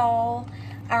Halloween bowl,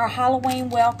 our Halloween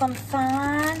welcome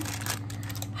sign.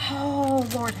 Oh,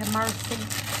 Lord have mercy.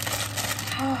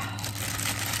 Oh,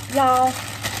 y'all,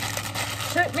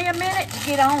 took me a minute to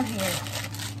get on here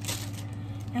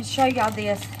and show y'all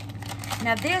this.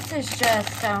 Now this is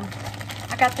just,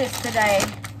 I got this today.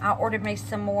 I ordered me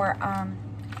some more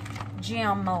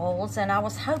gem molds, and I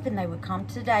was hoping they would come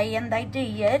today, and they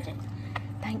did.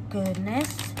 Thank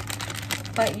goodness.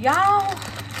 But y'all,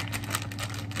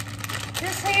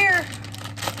 this here,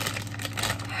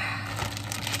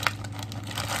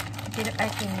 get it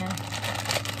back in.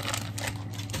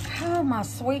 Oh, my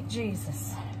sweet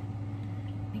Jesus.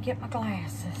 Let me get my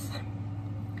glasses.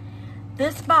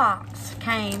 This box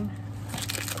came,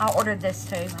 I ordered this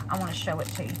too. I want to show it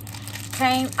to you.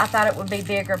 Came, I thought it would be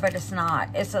bigger, but it's not.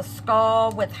 It's a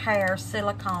skull with hair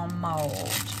silicone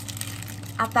mold.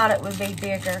 I thought it would be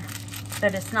bigger,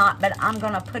 but it's not. But I'm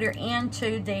going to put her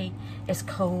into the, it's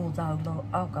cool though. Look,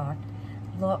 oh God.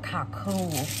 Look how cool.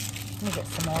 Let me get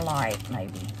some more light,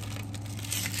 maybe.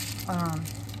 I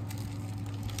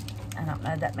don't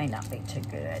know, that may not be too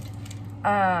good.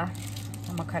 I'm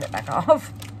going to cut it back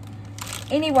off.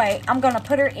 Anyway, I'm going to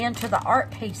put her into the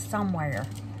art piece somewhere.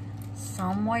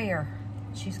 Somewhere.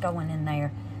 She's going in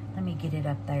there. Let me get it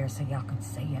up there so y'all can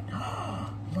see it.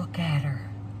 Look at her.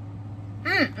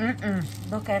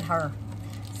 Look at her.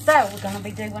 So, we're going to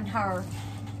be doing her.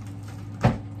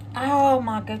 Oh,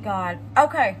 my good God.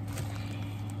 Okay.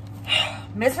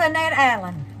 Miss Annette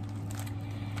Allen.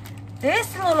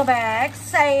 This little bag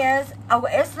says, oh,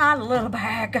 it's not a little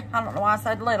bag. I don't know why I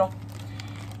said little.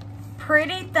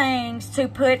 Pretty things to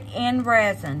put in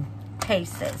resin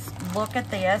pieces. Look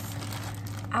at this.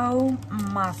 Oh,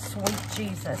 my sweet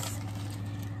Jesus.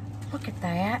 Look at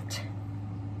that.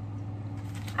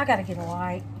 I gotta get a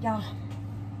light, y'all.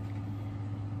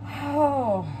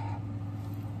 Oh,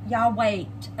 y'all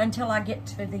wait until I get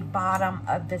to the bottom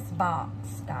of this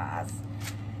box, guys.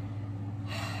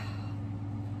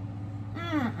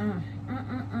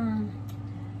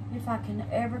 If I can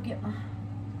ever get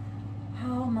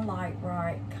my light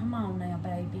right. Come on now,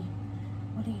 baby.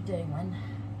 What are you doing?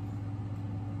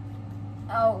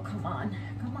 Oh, come on.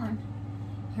 Come on.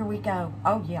 Here we go.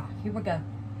 Oh, yeah. Here we go.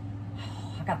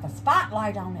 Oh, I got the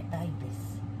spotlight on it,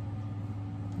 babies.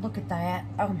 Look at that.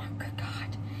 Oh, my good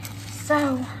God.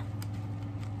 So,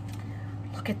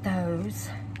 look at those.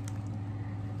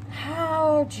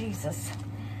 Oh, Jesus.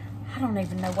 I don't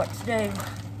even know what to do.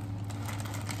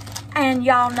 And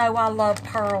y'all know I love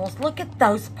pearls. Look at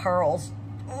those pearls.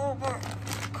 Oh,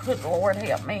 good Lord,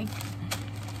 help me.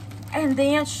 And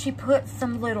then she put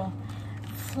some little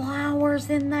flowers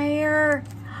in there.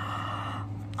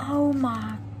 Oh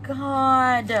my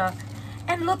God.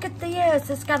 And look at this.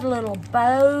 It's got a little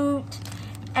boat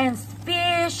and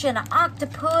fish and an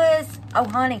octopus. Oh,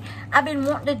 honey, I've been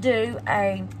wanting to do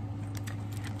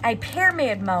a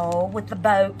pyramid mold with the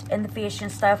boat and the fish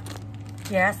and stuff.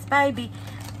 Yes, baby.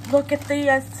 Look at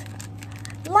this.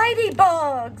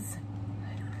 Ladybugs.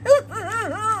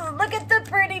 Look at the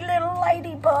pretty little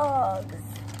ladybugs.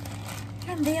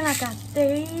 And then I got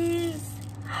these.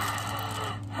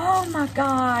 Oh my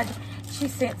God. She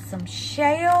sent some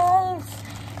shells.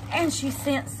 And she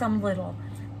sent some little,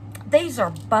 these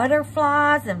are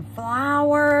butterflies and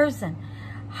flowers. And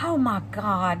oh my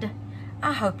God.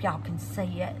 I hope y'all can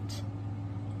see it.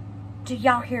 Do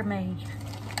y'all hear me?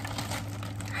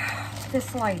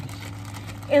 This lady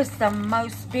is the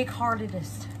most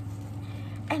big-heartedest.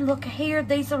 And look here,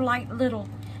 these are like little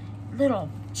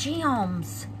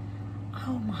gems.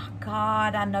 Oh my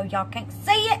God, I know y'all can't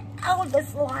see it. Oh,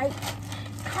 this light.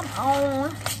 Come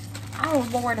on. Oh,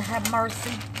 Lord, have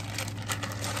mercy.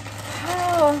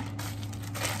 Oh,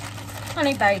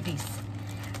 honey babies.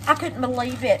 I couldn't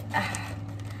believe it.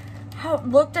 I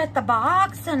looked at the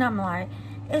box and I'm like,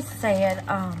 it said,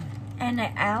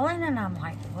 Annette Allen, and I'm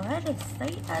like, what is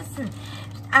this? And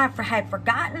I had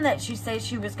forgotten that she said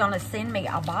she was going to send me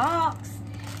a box,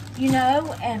 you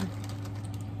know, and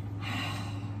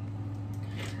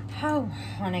oh,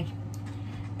 honey.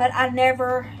 But I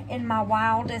never, in my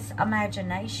wildest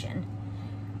imagination,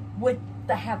 would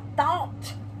have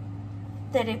thought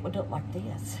that it would look like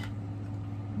this.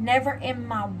 Never in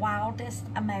my wildest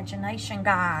imagination,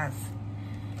 guys.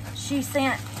 She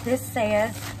sent, this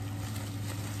says,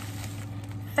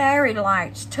 fairy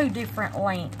lights, 2 different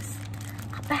lengths.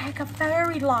 A bag of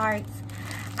fairy lights.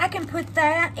 I can put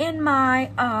that in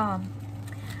my, oh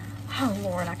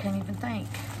Lord, I can't even think.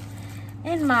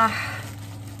 In my,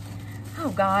 oh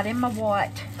God, in my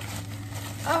what?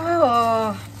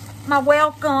 Oh, my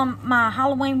welcome, my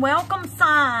Halloween welcome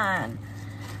sign.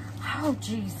 Oh,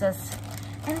 Jesus.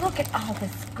 And look at all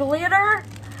this glitter.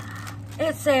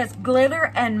 It says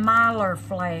glitter and mylar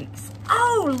flakes.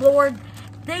 Oh, Lord.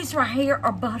 These right here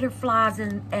are butterflies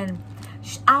and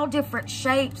all different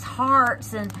shapes,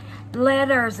 hearts and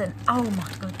letters. And oh,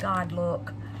 my good God,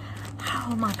 look.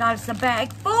 Oh, my God, it's a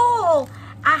bag full.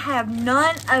 I have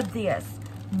none of this.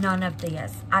 None of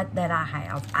this that I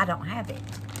have. I don't have it.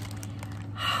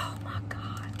 Oh, my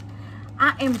God.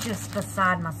 I am just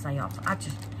beside myself.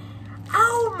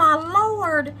 Oh, my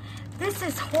Lord. This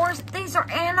is horse. These are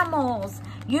animals.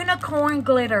 Unicorn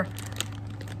glitter.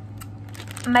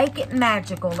 Make it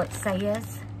magical, it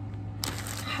says.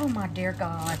 Oh, my dear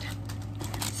God.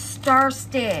 Star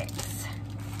sticks.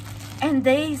 And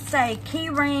these say key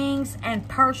rings and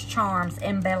purse charms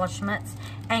embellishments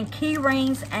and key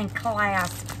rings and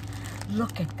clasps.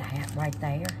 Look at that right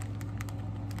there.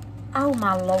 Oh,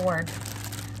 my Lord.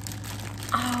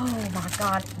 Oh, my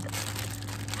God.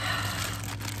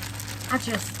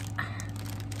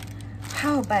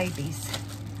 Oh, babies.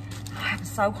 I'm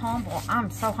so humble. I'm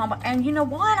so humble. And you know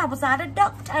what? I was out of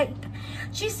duct tape.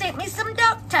 She sent me some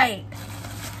duct tape.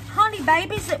 Honey,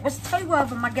 babies, it was 2 of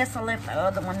them. I guess I left the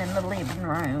other one in the living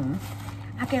room.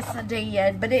 I guess I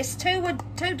did. But it's 2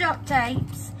 duct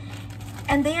tapes.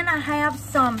 And then I have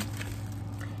some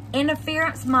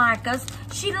interference micas.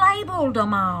 She labeled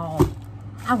them all.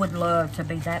 I would love to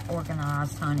be that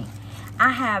organized, honey. I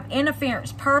have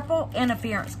interference purple,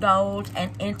 interference gold,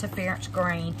 and interference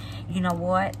green. You know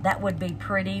what? That would be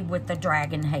pretty with the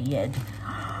dragon head.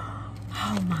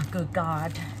 Oh, my good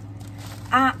God.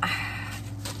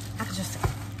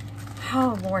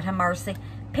 Oh, Lord have mercy.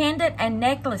 Pendant and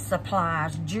necklace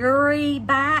supplies, jewelry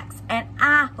backs, and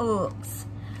eye hooks.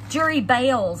 Jewelry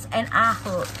bells and eye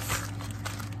hooks.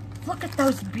 Look at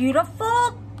those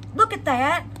beautiful. Look at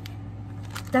that.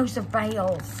 Those are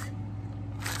bales.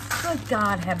 Good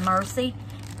God have mercy.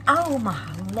 Oh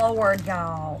my Lord,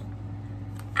 y'all.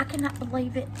 I cannot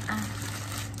believe it.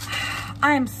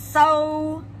 I am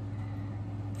so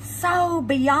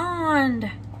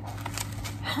beyond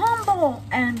humble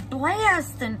and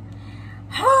blessed, and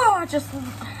I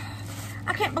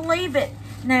can't believe it.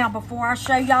 Now, before I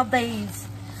show y'all these,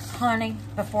 honey,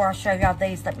 before I show y'all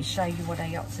these, let me show you what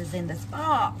else is in this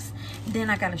box. Then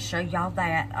I got to show y'all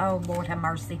that. Oh, Lord have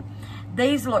mercy.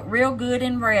 These look real good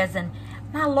in resin.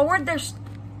 My Lord, let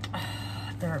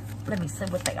me see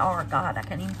what they are. God, I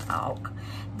can't even talk.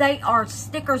 They are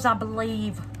stickers, I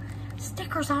believe.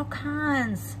 Stickers, all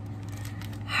kinds.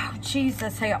 Oh,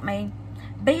 Jesus, help me.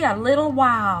 Be a little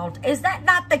wild. Is that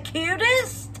not the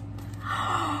cutest?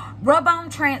 Rub-on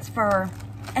transfer.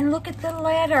 And look at the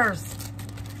letters.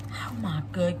 Oh, my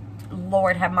good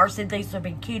Lord have mercy. These would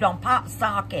be cute on pop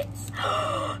sockets.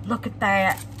 Look at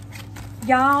that.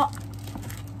 Y'all.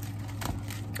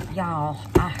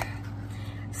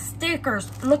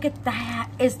 Stickers. Look at that.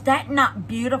 Is that not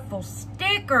beautiful?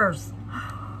 Stickers.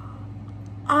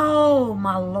 Oh,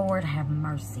 my Lord have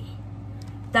mercy.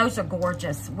 Those are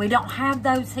gorgeous. We don't have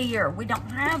those here. We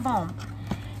don't have them.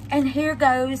 And here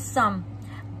goes some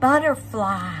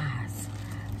butterflies.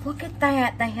 Look at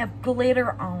that. They have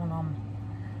glitter on them.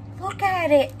 Look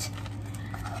at it.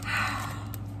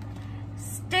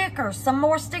 Stickers. Some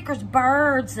more stickers.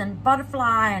 Birds and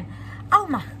butterfly. And oh,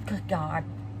 my good God.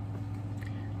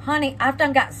 Honey, I've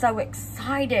done got so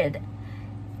excited.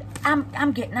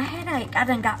 I'm getting a headache. I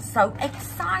done got so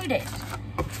excited.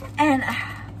 And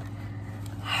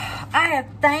I have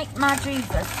thanked my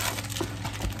Jesus.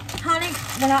 Honey,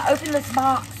 when I opened this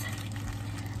box,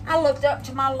 I looked up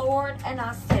to my Lord and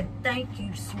I said, thank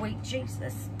you, sweet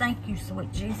Jesus. Thank you,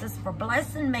 sweet Jesus, for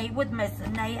blessing me with Miss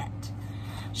Annette.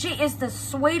 She is the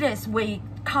sweetest. We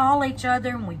call each other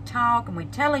and we talk and we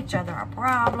tell each other our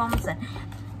problems. And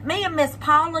me and Miss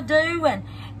Paula do.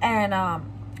 And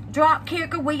Drop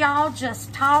Kicker, we all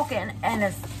just talk. And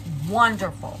it's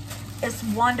wonderful. It's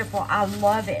wonderful. I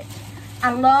love it.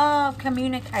 I love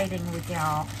communicating with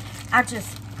y'all.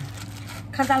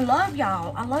 Because I love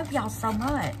y'all. I love y'all so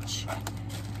much.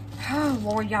 Oh,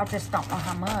 Lord, y'all just don't know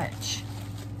how much.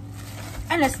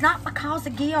 And it's not because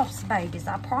of gifts, babies.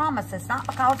 I promise. It's not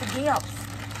because of gifts.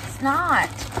 It's not.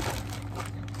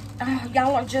 Oh,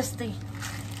 y'all are just the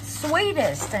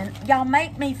sweetest. And y'all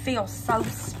make me feel so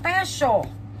special.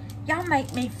 Y'all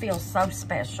make me feel so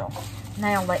special.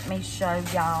 Now let me show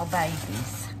y'all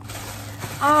babies.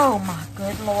 Oh, my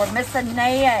good Lord. Miss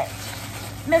Annette.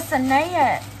 Miss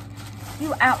Annette.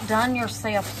 You outdone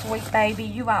yourself, sweet baby.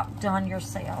 You outdone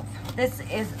yourself. This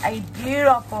is a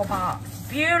beautiful box.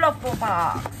 Beautiful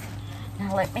box.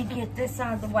 Now, let me get this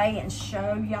out of the way and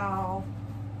show y'all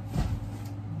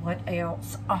what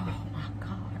else. Oh, my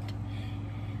God.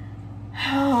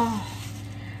 Oh.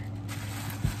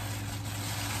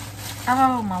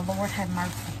 Oh, my Lord, have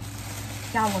mercy.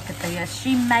 Y'all look at this.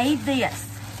 She made this.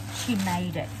 She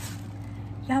made it.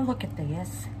 Y'all look at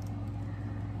this.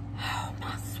 Oh,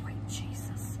 my sweet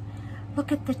Jesus.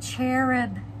 Look at the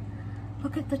cherub.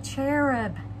 Look at the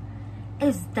cherub.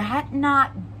 Is that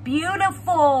not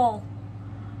beautiful?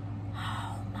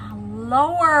 Oh, my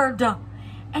Lord.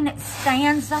 And it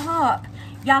stands up.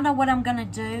 Y'all know what I'm going to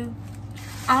do?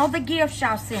 All the gifts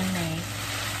y'all send me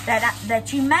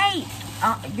that you make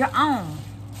your own.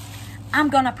 I'm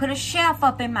going to put a shelf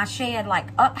up in my shed, like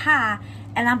up high,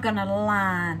 and I'm going to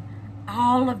line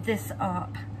all of this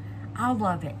up. All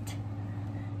of it.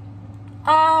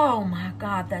 Oh, my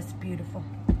God, that's beautiful.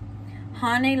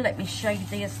 Honey, let me show you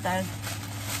this, though.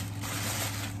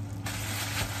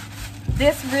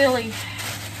 This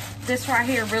right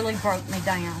here really broke me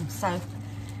down. So,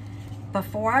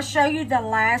 before I show you the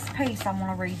last piece, I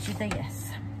want to read you this.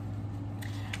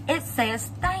 It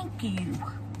says, thank you.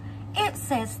 It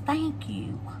says, thank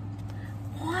you.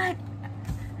 What?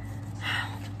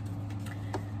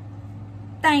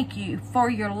 Thank you for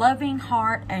your loving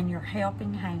heart and your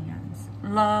helping hands.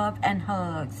 Love and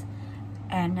hugs,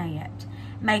 Annette.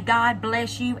 May God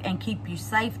bless you and keep you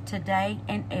safe today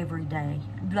and every day.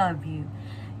 Love you.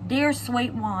 Dear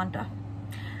sweet Wanda,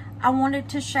 I wanted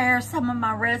to share some of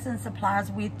my resin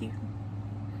supplies with you.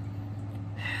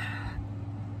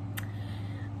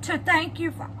 To thank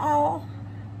you for all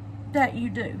that you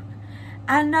do.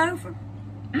 I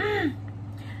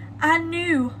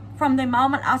knew from the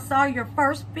moment I saw your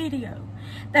first video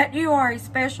that you are a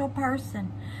special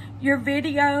person. Your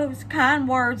videos, kind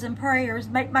words, and prayers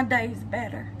make my days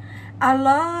better. I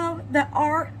love the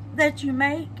art that you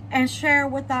make and share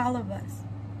with all of us.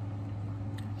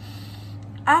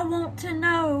 I want to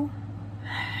know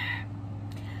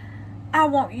I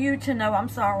want you to know, I'm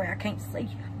sorry, I can't see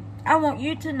you. I want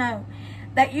you to know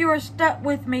that you are stuck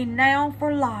with me now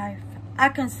for life. I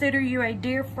consider you a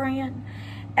dear friend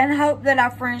and hope that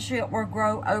our friendship will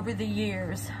grow over the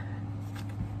years.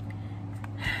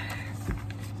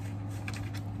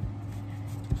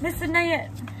 Miss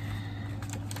Annette,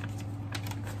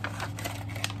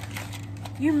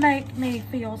 you make me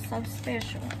feel so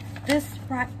special.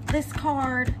 This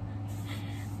card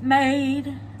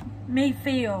made me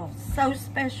feel so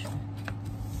special.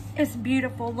 It's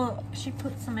beautiful. Look, she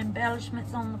put some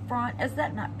embellishments on the front. Is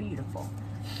that not beautiful?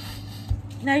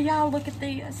 Now, y'all, look at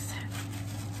this.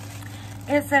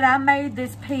 It said, I made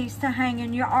this piece to hang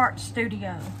in your art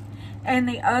studio. And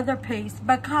the other piece,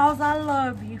 because I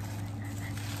love you.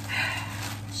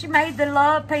 She made the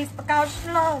love piece because she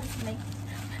loves me.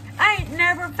 I ain't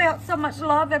never felt so much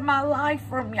love in my life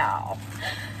from y'all.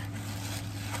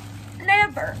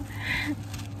 Never.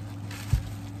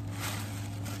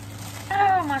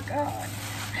 Oh my God.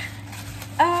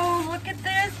 Oh, look at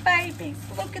this, babies.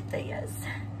 Look at this.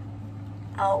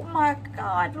 Oh my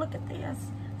God, look at this.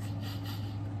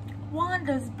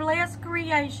 Wanda's Blessed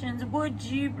Creations. Would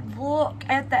you look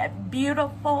at that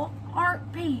beautiful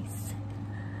art piece?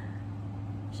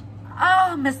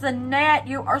 Oh, Miss Annette,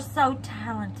 you are so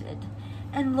talented.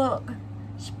 And look,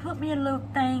 she put me a little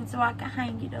thing so I can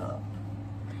hang it up.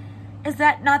 Is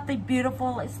that not the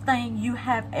beautifulest thing you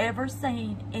have ever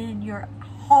seen in your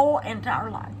whole entire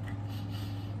life?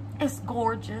 It's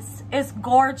gorgeous. It's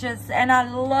gorgeous, and I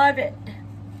love it.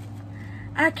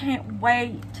 I can't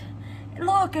wait.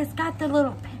 Look, it's got the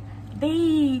little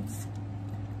beads.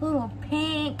 Little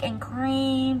pink and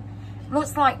cream.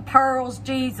 Looks like pearls.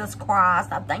 Jesus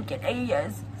Christ, I think it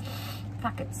is. If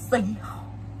I could see.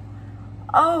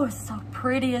 Oh, it's so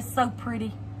pretty. It's so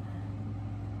pretty.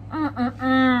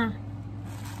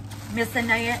 Miss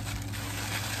Annette,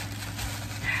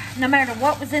 no matter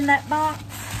what was in that box,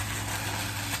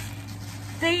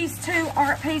 these two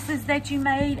art pieces that you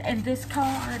made and this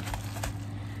card,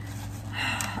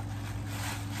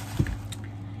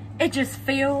 it just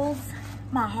fills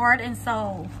my heart and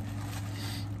soul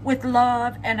with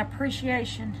love and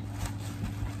appreciation.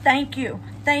 Thank you.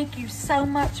 Thank you so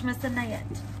much, Miss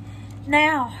Annette.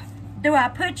 Now, do I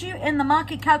put you in the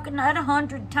monkey coconut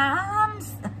 100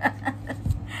 times?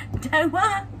 Do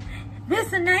I?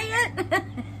 Miss Annette?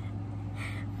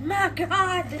 My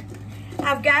God.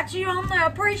 I've got you on the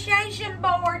appreciation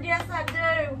board. Yes, I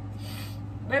do.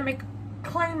 Let me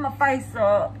clean my face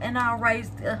up and I'll raise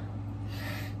the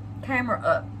camera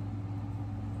up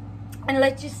and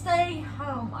let you see.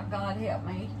 Oh my God, help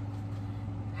me.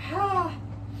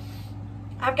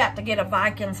 I've got to get a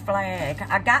Vikings flag.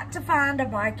 I got to find a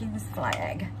Vikings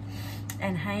flag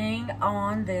and hang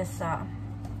on this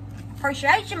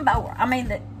appreciation board. I mean,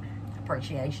 the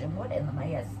appreciation, what in the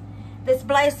mess? This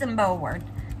blessing board.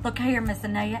 Look here, Miss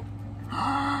Annette.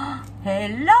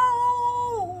 Hello.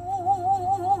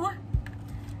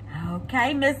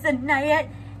 Okay, Miss Annette.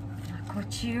 Look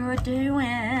what you're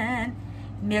doing.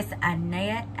 Miss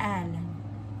Annette Allen.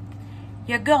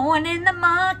 You're going in the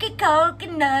monkey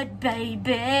coconut,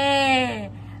 baby.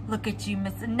 Look at you,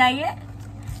 Miss Annette.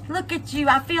 Look at you.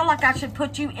 I feel like I should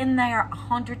put you in there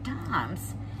 100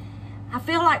 times. I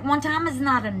feel like one time is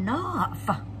not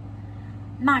enough.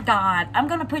 My God, I'm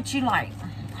going to put you like,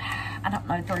 I don't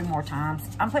know, 3 more times.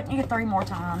 I'm putting you 3 more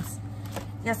times.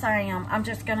 Yes, I am. I'm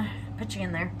just going to put you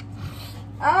in there.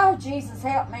 Oh, Jesus,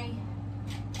 help me.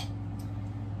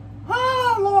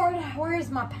 Oh, Lord, where is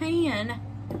my pen?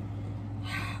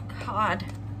 Oh, God.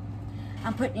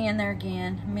 I'm putting you in there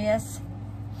again. Miss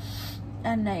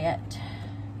Annette.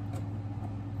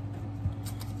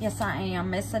 Yes, I am.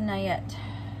 Miss Annette.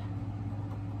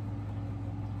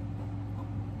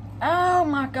 Oh,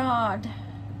 my God.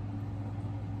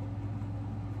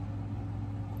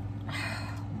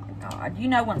 God, you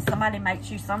know when somebody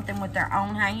makes you something with their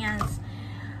own hands,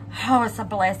 oh, it's a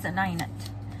blessing, ain't it?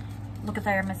 Look at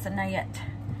there, Miss Annette.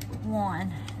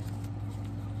 1,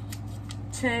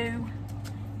 2,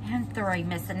 and 3,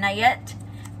 Miss Annette.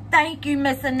 Thank you,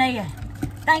 Miss Annette.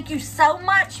 Thank you so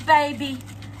much, baby.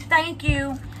 Thank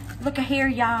you. Look at here,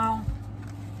 y'all.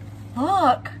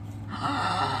 Look.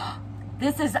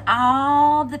 This is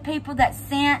all the people that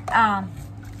sent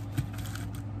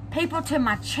people to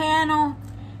my channel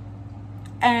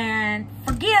and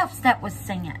for gifts that was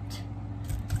sent.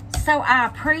 So I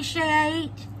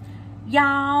appreciate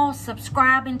y'all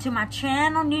subscribing to my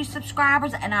channel, new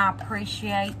subscribers, and I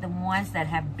appreciate the ones that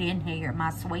have been here,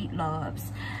 my sweet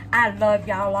loves. I love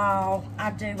y'all all. I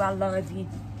do. I love you.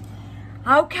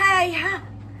 Okay. I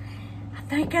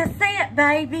think that's it,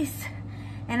 babies.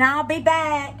 And I'll be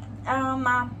back.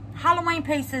 Halloween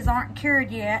pieces aren't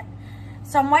cured yet.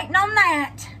 So I'm waiting on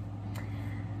that.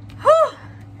 Whew.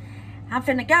 I'm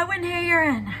finna go in here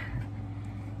and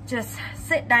just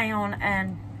sit down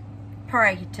and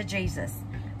pray to Jesus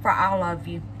for all of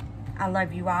you. I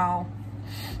love you all.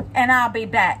 And I'll be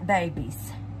back,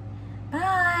 babies.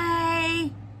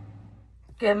 Bye.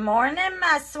 Good morning,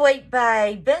 my sweet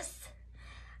babies.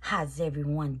 How's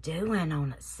everyone doing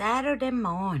on a Saturday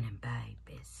morning,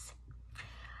 babies?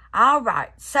 All right,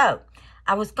 so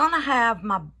I was going to have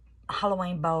my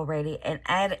Halloween bowl ready and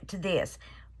add it to this,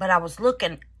 but I was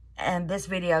looking, and this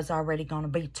video is already going to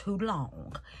be too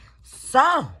long.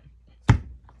 So,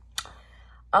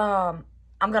 I'm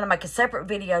going to make a separate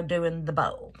video doing the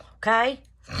bowl, okay?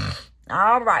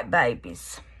 All right,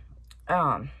 babies.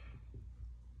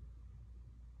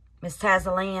 Miss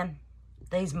Tazalynn,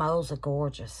 these molds are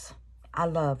gorgeous. I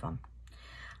love them.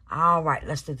 All right,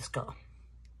 let's do the skull.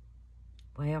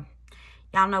 Well,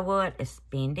 y'all know what? It's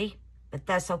bendy, but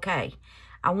that's okay.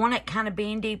 I want it kind of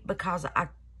bendy because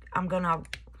I'm going to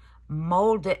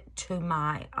mold it to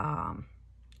my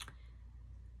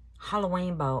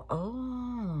Halloween bowl.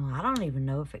 Oh, I don't even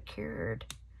know if it cured.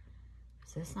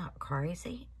 Is this not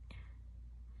crazy?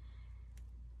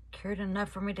 Cured enough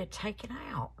for me to take it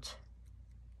out.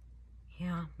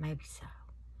 Yeah, maybe so.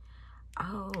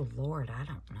 Oh, Lord, I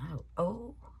don't know.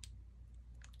 Oh.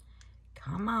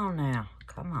 Come on now.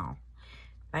 Come on.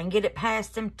 If I can get it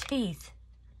past them teeth.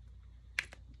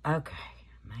 Okay.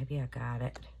 Maybe I got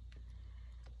it.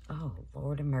 Oh,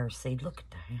 Lord of mercy. Look at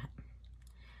that.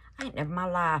 I ain't never in my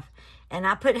life. And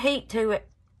I put heat to it.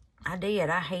 I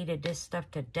did. I heated this stuff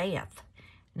to death.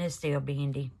 And it's still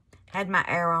bendy. Had my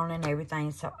air on and everything,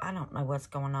 so I don't know what's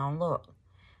going on. Look.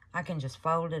 I can just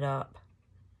fold it up.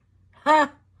 Huh.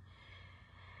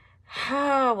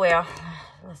 Oh, well.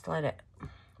 Let's let it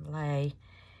lay.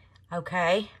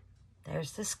 Okay.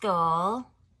 There's the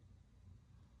skull.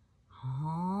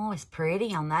 Oh, it's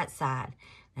pretty on that side.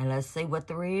 Now, let's see what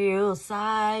the real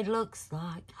side looks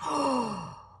like.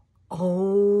 Oh,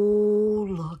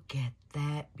 look at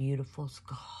that beautiful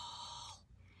skull.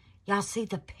 Y'all see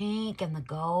the pink and the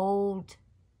gold?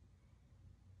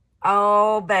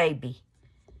 Oh, baby.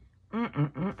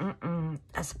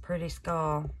 That's a pretty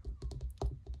skull.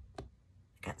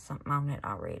 Got something on it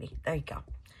already. There you go.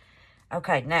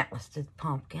 Okay, now let's do the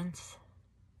pumpkins.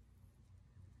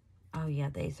 Oh, yeah,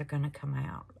 these are going to come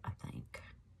out, I think.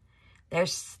 They're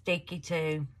sticky,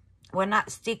 too. Well, not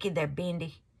sticky, they're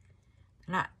bendy.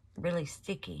 They're not really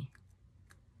sticky.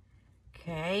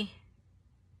 Okay.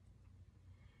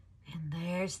 And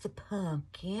there's the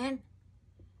pumpkin.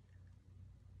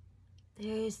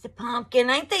 There's the pumpkin.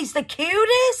 Ain't these the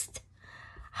cutest?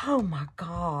 Oh, my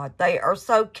God. They are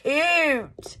so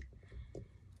cute.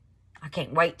 I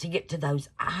can't wait to get to those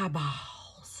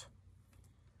eyeballs.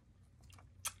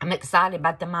 I'm excited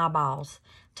about them eyeballs.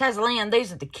 Tazalynn,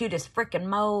 these are the cutest freaking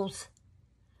moles.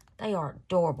 They are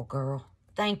adorable, girl.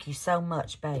 Thank you so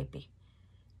much, baby.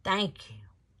 Thank you.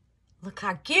 Look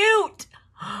how cute.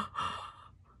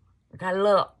 Got a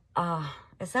little,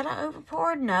 is that an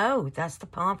overpour? No, that's the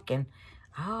pumpkin.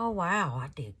 Oh, wow, I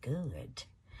did good.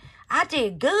 I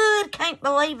did good. Can't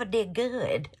believe I did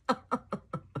good.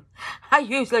 I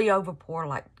usually overpour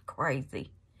like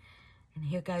crazy. And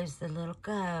here goes the little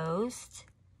ghost.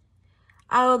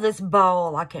 Oh, this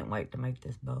bowl. I can't wait to make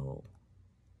this bowl.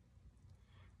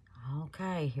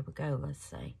 Okay, here we go. Let's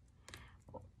see.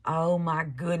 Oh, my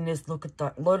goodness. Look at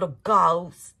that little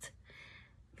ghost.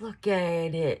 Look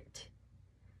at it.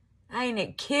 Ain't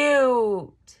it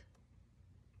cute?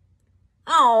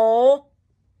 Oh,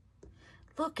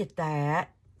 look at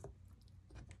that.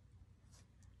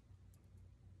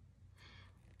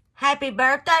 Happy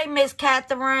birthday, Miss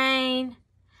Catherine.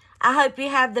 I hope you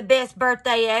have the best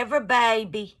birthday ever,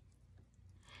 baby.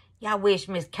 Y'all wish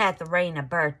Miss Catherine a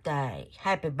birthday.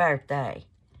 Happy birthday.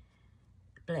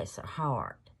 Bless her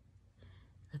heart.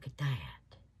 Look at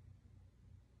that.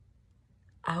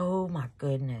 Oh, my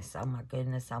goodness. Oh, my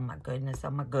goodness. Oh, my goodness.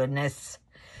 Oh, my goodness.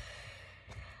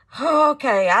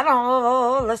 Okay,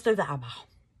 let's do the eyeball.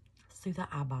 Let's do the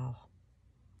eyeball.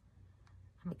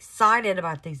 I'm excited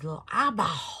about these little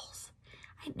eyeballs.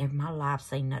 I ain't never in my life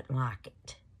seen nothing like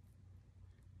it.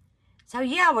 So,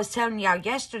 yeah, I was telling y'all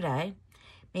yesterday,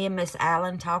 me and Miss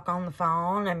Allen talk on the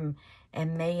phone,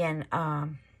 and me and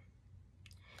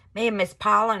Miss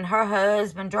Paula and her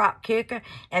husband drop kicker,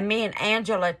 and me and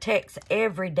Angela text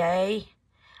every day.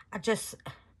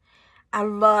 I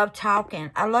love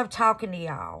talking. I love talking to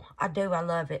y'all. I do. I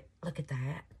love it. Look at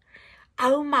that.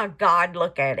 Oh, my God.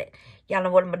 Look at it. Y'all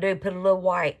know what I'm going to do? Put a little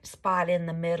white spot in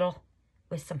the middle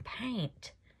with some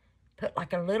paint. Put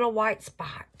like a little white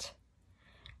spot.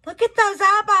 Look at those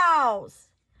eyeballs.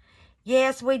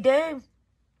 Yes, we do.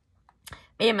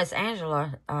 Me and Miss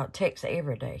Angela text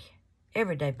every day.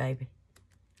 Every day, baby.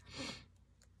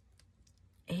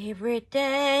 Every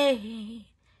day.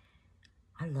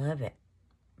 I love it.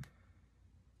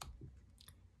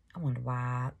 I wonder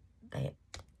why that's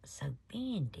so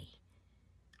bendy.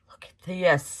 Look at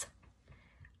this.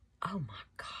 Oh, my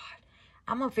God.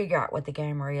 I'm going to figure out what the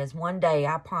gamer is. One day,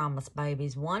 I promise,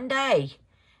 babies. One day,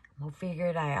 I'm going to figure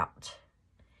it out.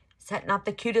 Is that not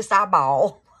the cutest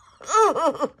eyeball?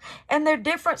 And they're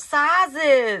different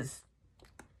sizes.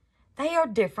 They are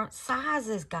different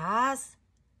sizes, guys.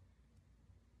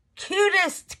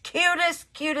 Cutest,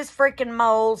 cutest, cutest freaking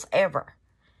moles ever.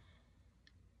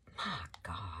 My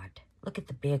God. Look at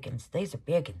the big ones. These are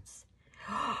big ones.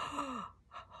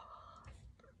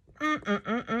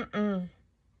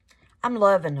 I'm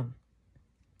loving them.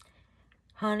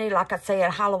 Honey, like I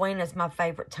said, Halloween is my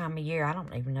favorite time of year. I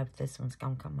don't even know if this one's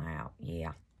going to come out.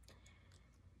 Yeah.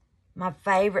 My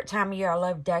favorite time of year. I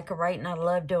love decorating. I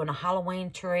love doing a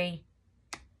Halloween tree.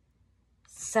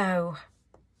 So,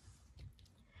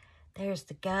 there's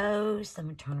the ghost. Let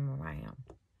me turn them around.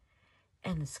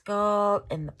 And the skull,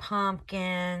 and the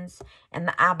pumpkins, and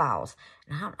the eyeballs.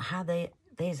 And I don't know how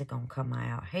these are going to come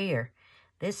out here.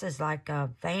 This is like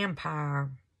a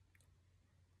vampire.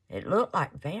 It looked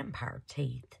like vampire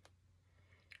teeth.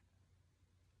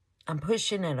 I'm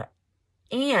pushing it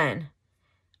in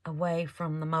away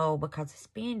from the mold because it's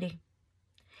bendy.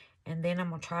 And then I'm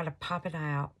going to try to pop it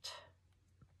out.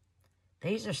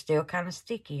 These are still kind of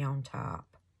sticky on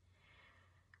top.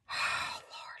 Oh,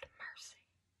 Lord of mercy.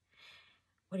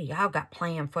 What do y'all got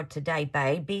planned for today,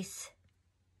 babies?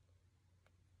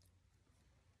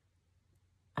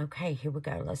 Okay, here we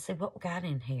go. Let's see what we got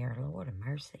in here. Lord of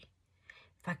mercy.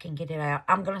 If I can get it out.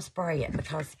 I'm going to spray it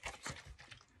because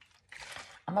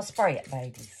I'm going to spray it,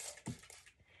 babies.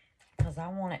 Because I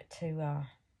want it to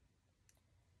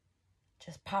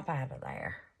just pop out of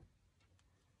there.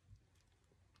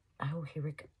 Oh, here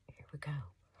we go. Here we go.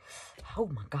 Oh,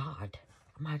 my God.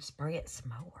 I might spray it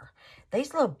some more.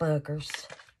 These little buggers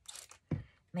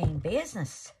mean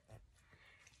business.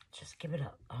 Just give it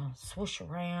a swoosh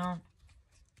around.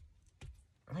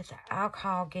 Let the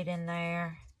alcohol get in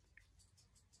there.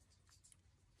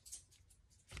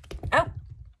 Oh.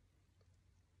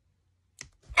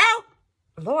 Oh.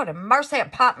 Lord of mercy,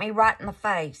 it popped me right in the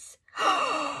face.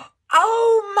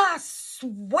 Oh, my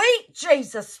sweet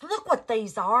Jesus. Look what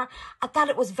these are. I thought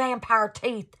it was vampire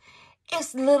teeth.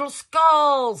 It's little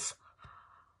skulls.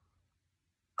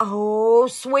 Oh,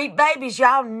 sweet babies.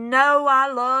 Y'all know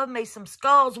I love me some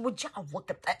skulls. Would y'all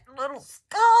look at that little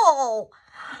skull?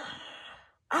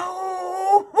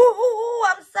 Oh,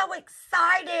 I'm so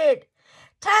excited.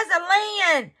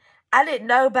 Tazza, I didn't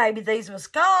know, baby, these were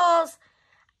skulls.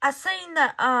 I seen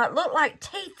the, look like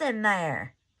teeth in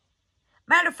there.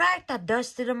 Matter of fact, I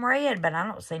dusted them red, but I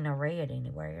don't see no red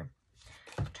anywhere.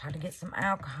 I'll try to get some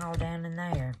alcohol down in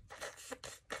there.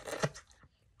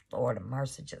 Lord of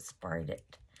mercy, just sprayed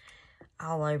it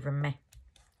all over me.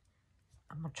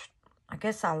 I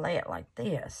guess I'll lay it like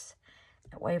this.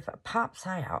 That way if it pops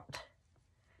out,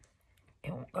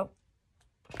 it won't go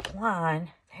flying.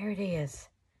 There it is.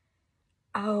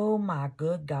 Oh, my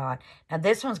good God. Now,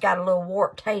 this one's got a little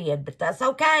warped head, but that's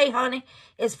okay, honey.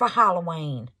 It's for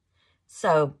Halloween.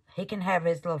 So, he can have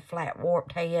his little flat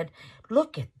warped head.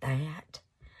 Look at that.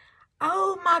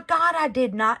 Oh, my God. I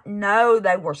did not know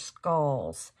they were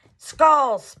skulls.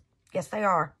 Skulls. Yes, they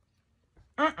are.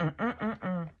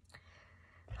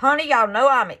 Honey, y'all know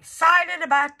I'm excited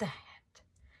about that.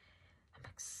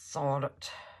 I'm excited.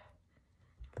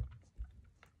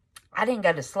 I didn't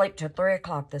go to sleep till 3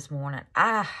 o'clock this morning.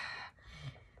 I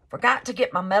forgot to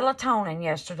get my melatonin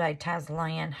yesterday,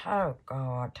 Tazland. Oh,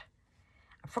 God.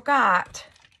 I forgot.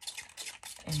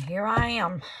 And here I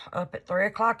am up at 3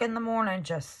 o'clock in the morning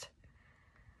just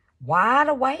wide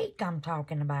awake, I'm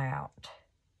talking about.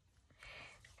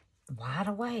 Wide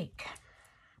awake.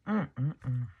 Oh.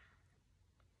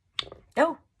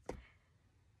 Oh,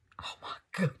 my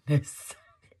goodness.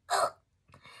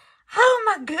 Oh,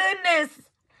 my goodness.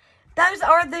 Those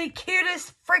are the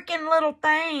cutest freaking little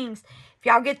things. If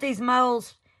y'all get these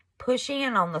moles, push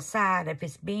in on the side. If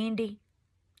it's bendy,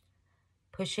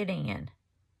 push it in.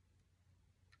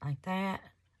 Like that.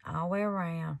 All the way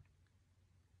around.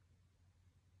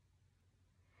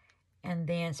 And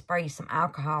then spray some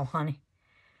alcohol, honey.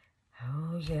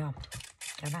 Oh, yeah.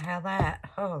 Gotta have that.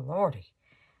 Oh, Lordy.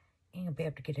 You ain't gonna be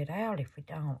able to get it out if we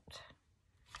don't.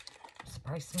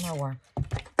 Spray some more.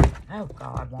 Oh,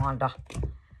 God, Wanda.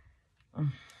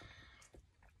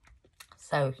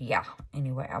 So, yeah.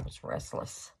 Anyway, I was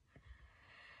restless.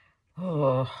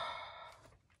 Oh.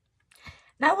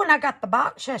 Now, when I got the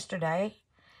box yesterday,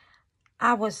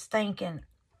 I was thinking,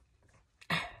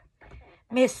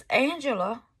 Miss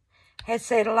Angela had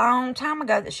said a long time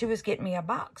ago that she was getting me a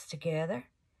box together.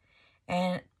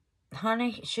 And,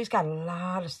 honey, she's got a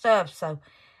lot of stuff, so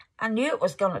I knew it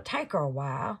was going to take her a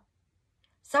while.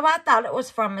 So I thought it was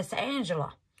from Miss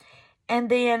Angela. And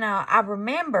then I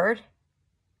remembered,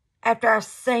 after I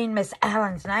seen Miss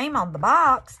Allen's name on the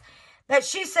box, that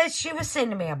she said she was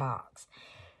sending me a box.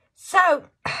 So,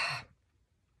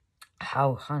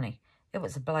 oh, honey, it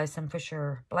was a blessing for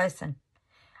sure. Blessing.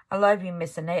 I love you,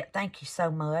 Miss Annette. Thank you so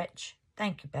much.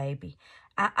 Thank you, baby.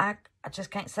 I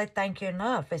just can't say thank you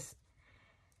enough. It's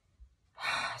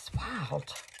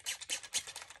wild.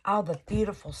 All the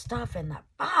beautiful stuff in that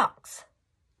box.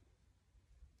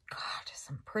 God, there's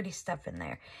some pretty stuff in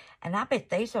there. And I bet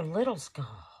these are little skulls.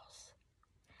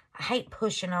 I hate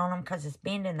pushing on them because it's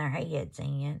bending their heads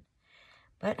in.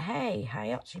 But hey, how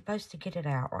else you supposed to get it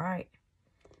out, right?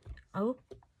 Oh.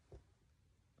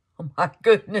 Oh my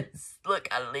goodness. Look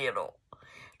how little.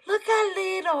 Look how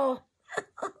little.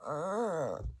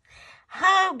 Oh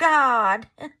God.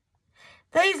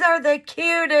 These are the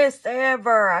cutest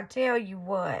ever. I tell you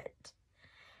what.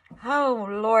 Oh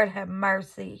Lord have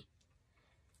mercy.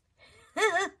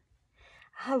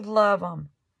 I love them.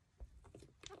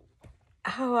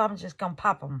 Oh, I'm just going to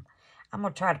pop them. I'm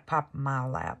going to try to pop them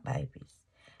all out, babies.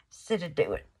 Instead of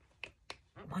do it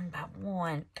one by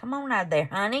one. Come on out there,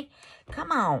 honey.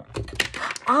 Come on.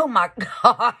 Oh, my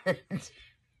God.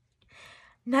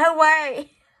 No way.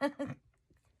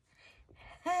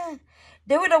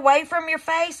 Do it away from your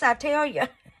face, I tell you.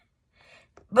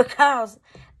 Because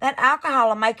that alcohol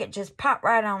will make it just pop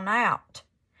right on out.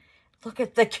 Look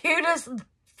at the cutest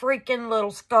freaking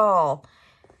little skull.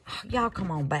 Y'all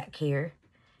come on back here.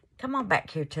 Come on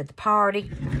back here to the party.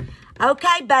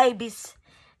 Okay, babies.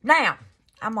 Now,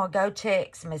 I'm going to go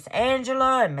text Miss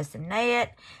Angela and Miss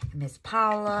Annette and Miss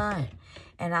Paula.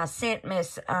 And I sent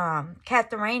Miss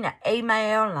Catherine an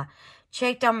email. And I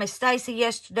checked on Miss Stacy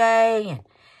yesterday. And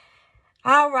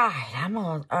all right, I'm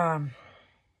going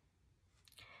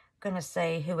to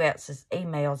see who else's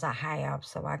emails I have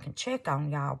so I can check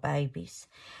on y'all babies.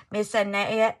 Miss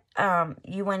Annette,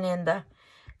 you went in the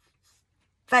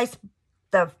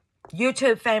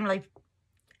YouTube family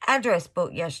address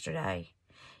book yesterday.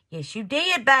 Yes, you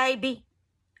did, baby.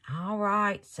 All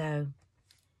right, so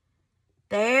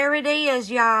there it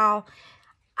is, y'all.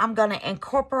 I'm going to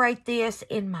incorporate this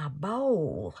in my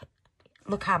bowl.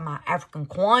 Look how my African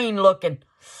queen looking.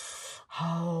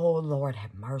 Oh, Lord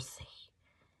have mercy.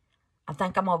 I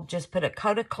think I'm going to just put a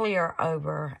coat of clear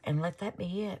over and let that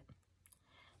be it.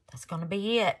 That's going to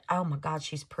be it. Oh, my God,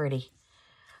 she's pretty.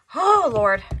 Oh,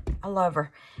 Lord, I love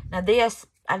her. Now, this,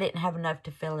 I didn't have enough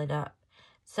to fill it up.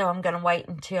 So, I'm going to wait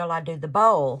until I do the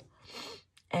bowl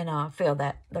and fill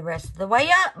that the rest of the way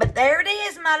up. But there it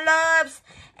is, my loves.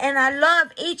 And I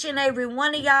love each and every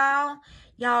one of y'all.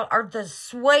 Y'all are the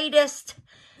sweetest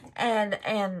and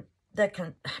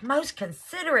the most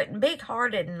considerate and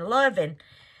big-hearted and loving.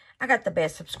 I got the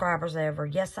best subscribers ever.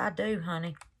 Yes, I do,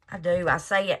 honey. I do. I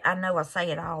say it. I know I say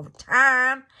it all the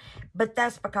time. But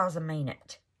that's because I mean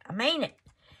it. I mean it.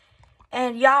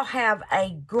 And y'all have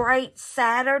a great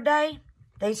Saturday.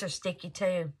 These are sticky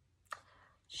too.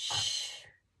 Shh.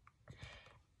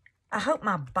 I hope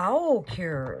my bowl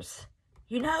cures.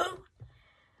 You know?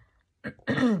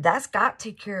 That's got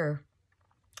to cure.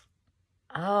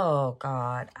 Oh,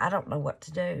 God. I don't know what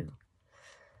to do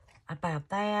about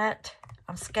that.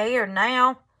 I'm scared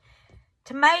now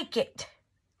to make it.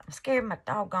 I'm scared my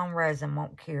doggone resin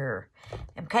won't cure.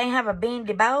 And can't have a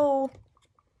bendy bowl.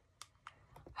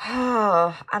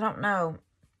 Oh, I don't know.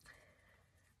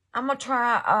 I'm going to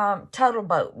try Total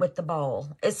Boat with the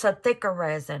bowl. It's a thicker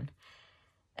resin.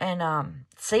 And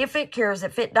see if it cures.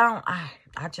 If it don't, I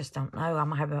just don't know. I'm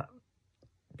going to have a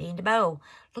bendy bowl.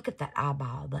 Look at that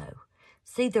eyeball, though.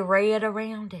 See the red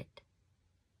around it?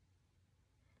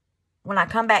 When I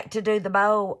come back to do the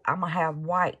bowl, I'm going to have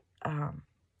white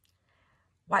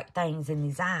things in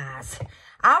these eyes.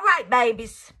 All right,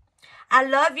 babies. I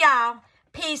love y'all.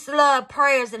 Peace, love,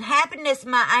 prayers, and happiness,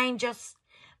 my angels.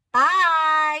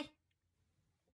 Bye.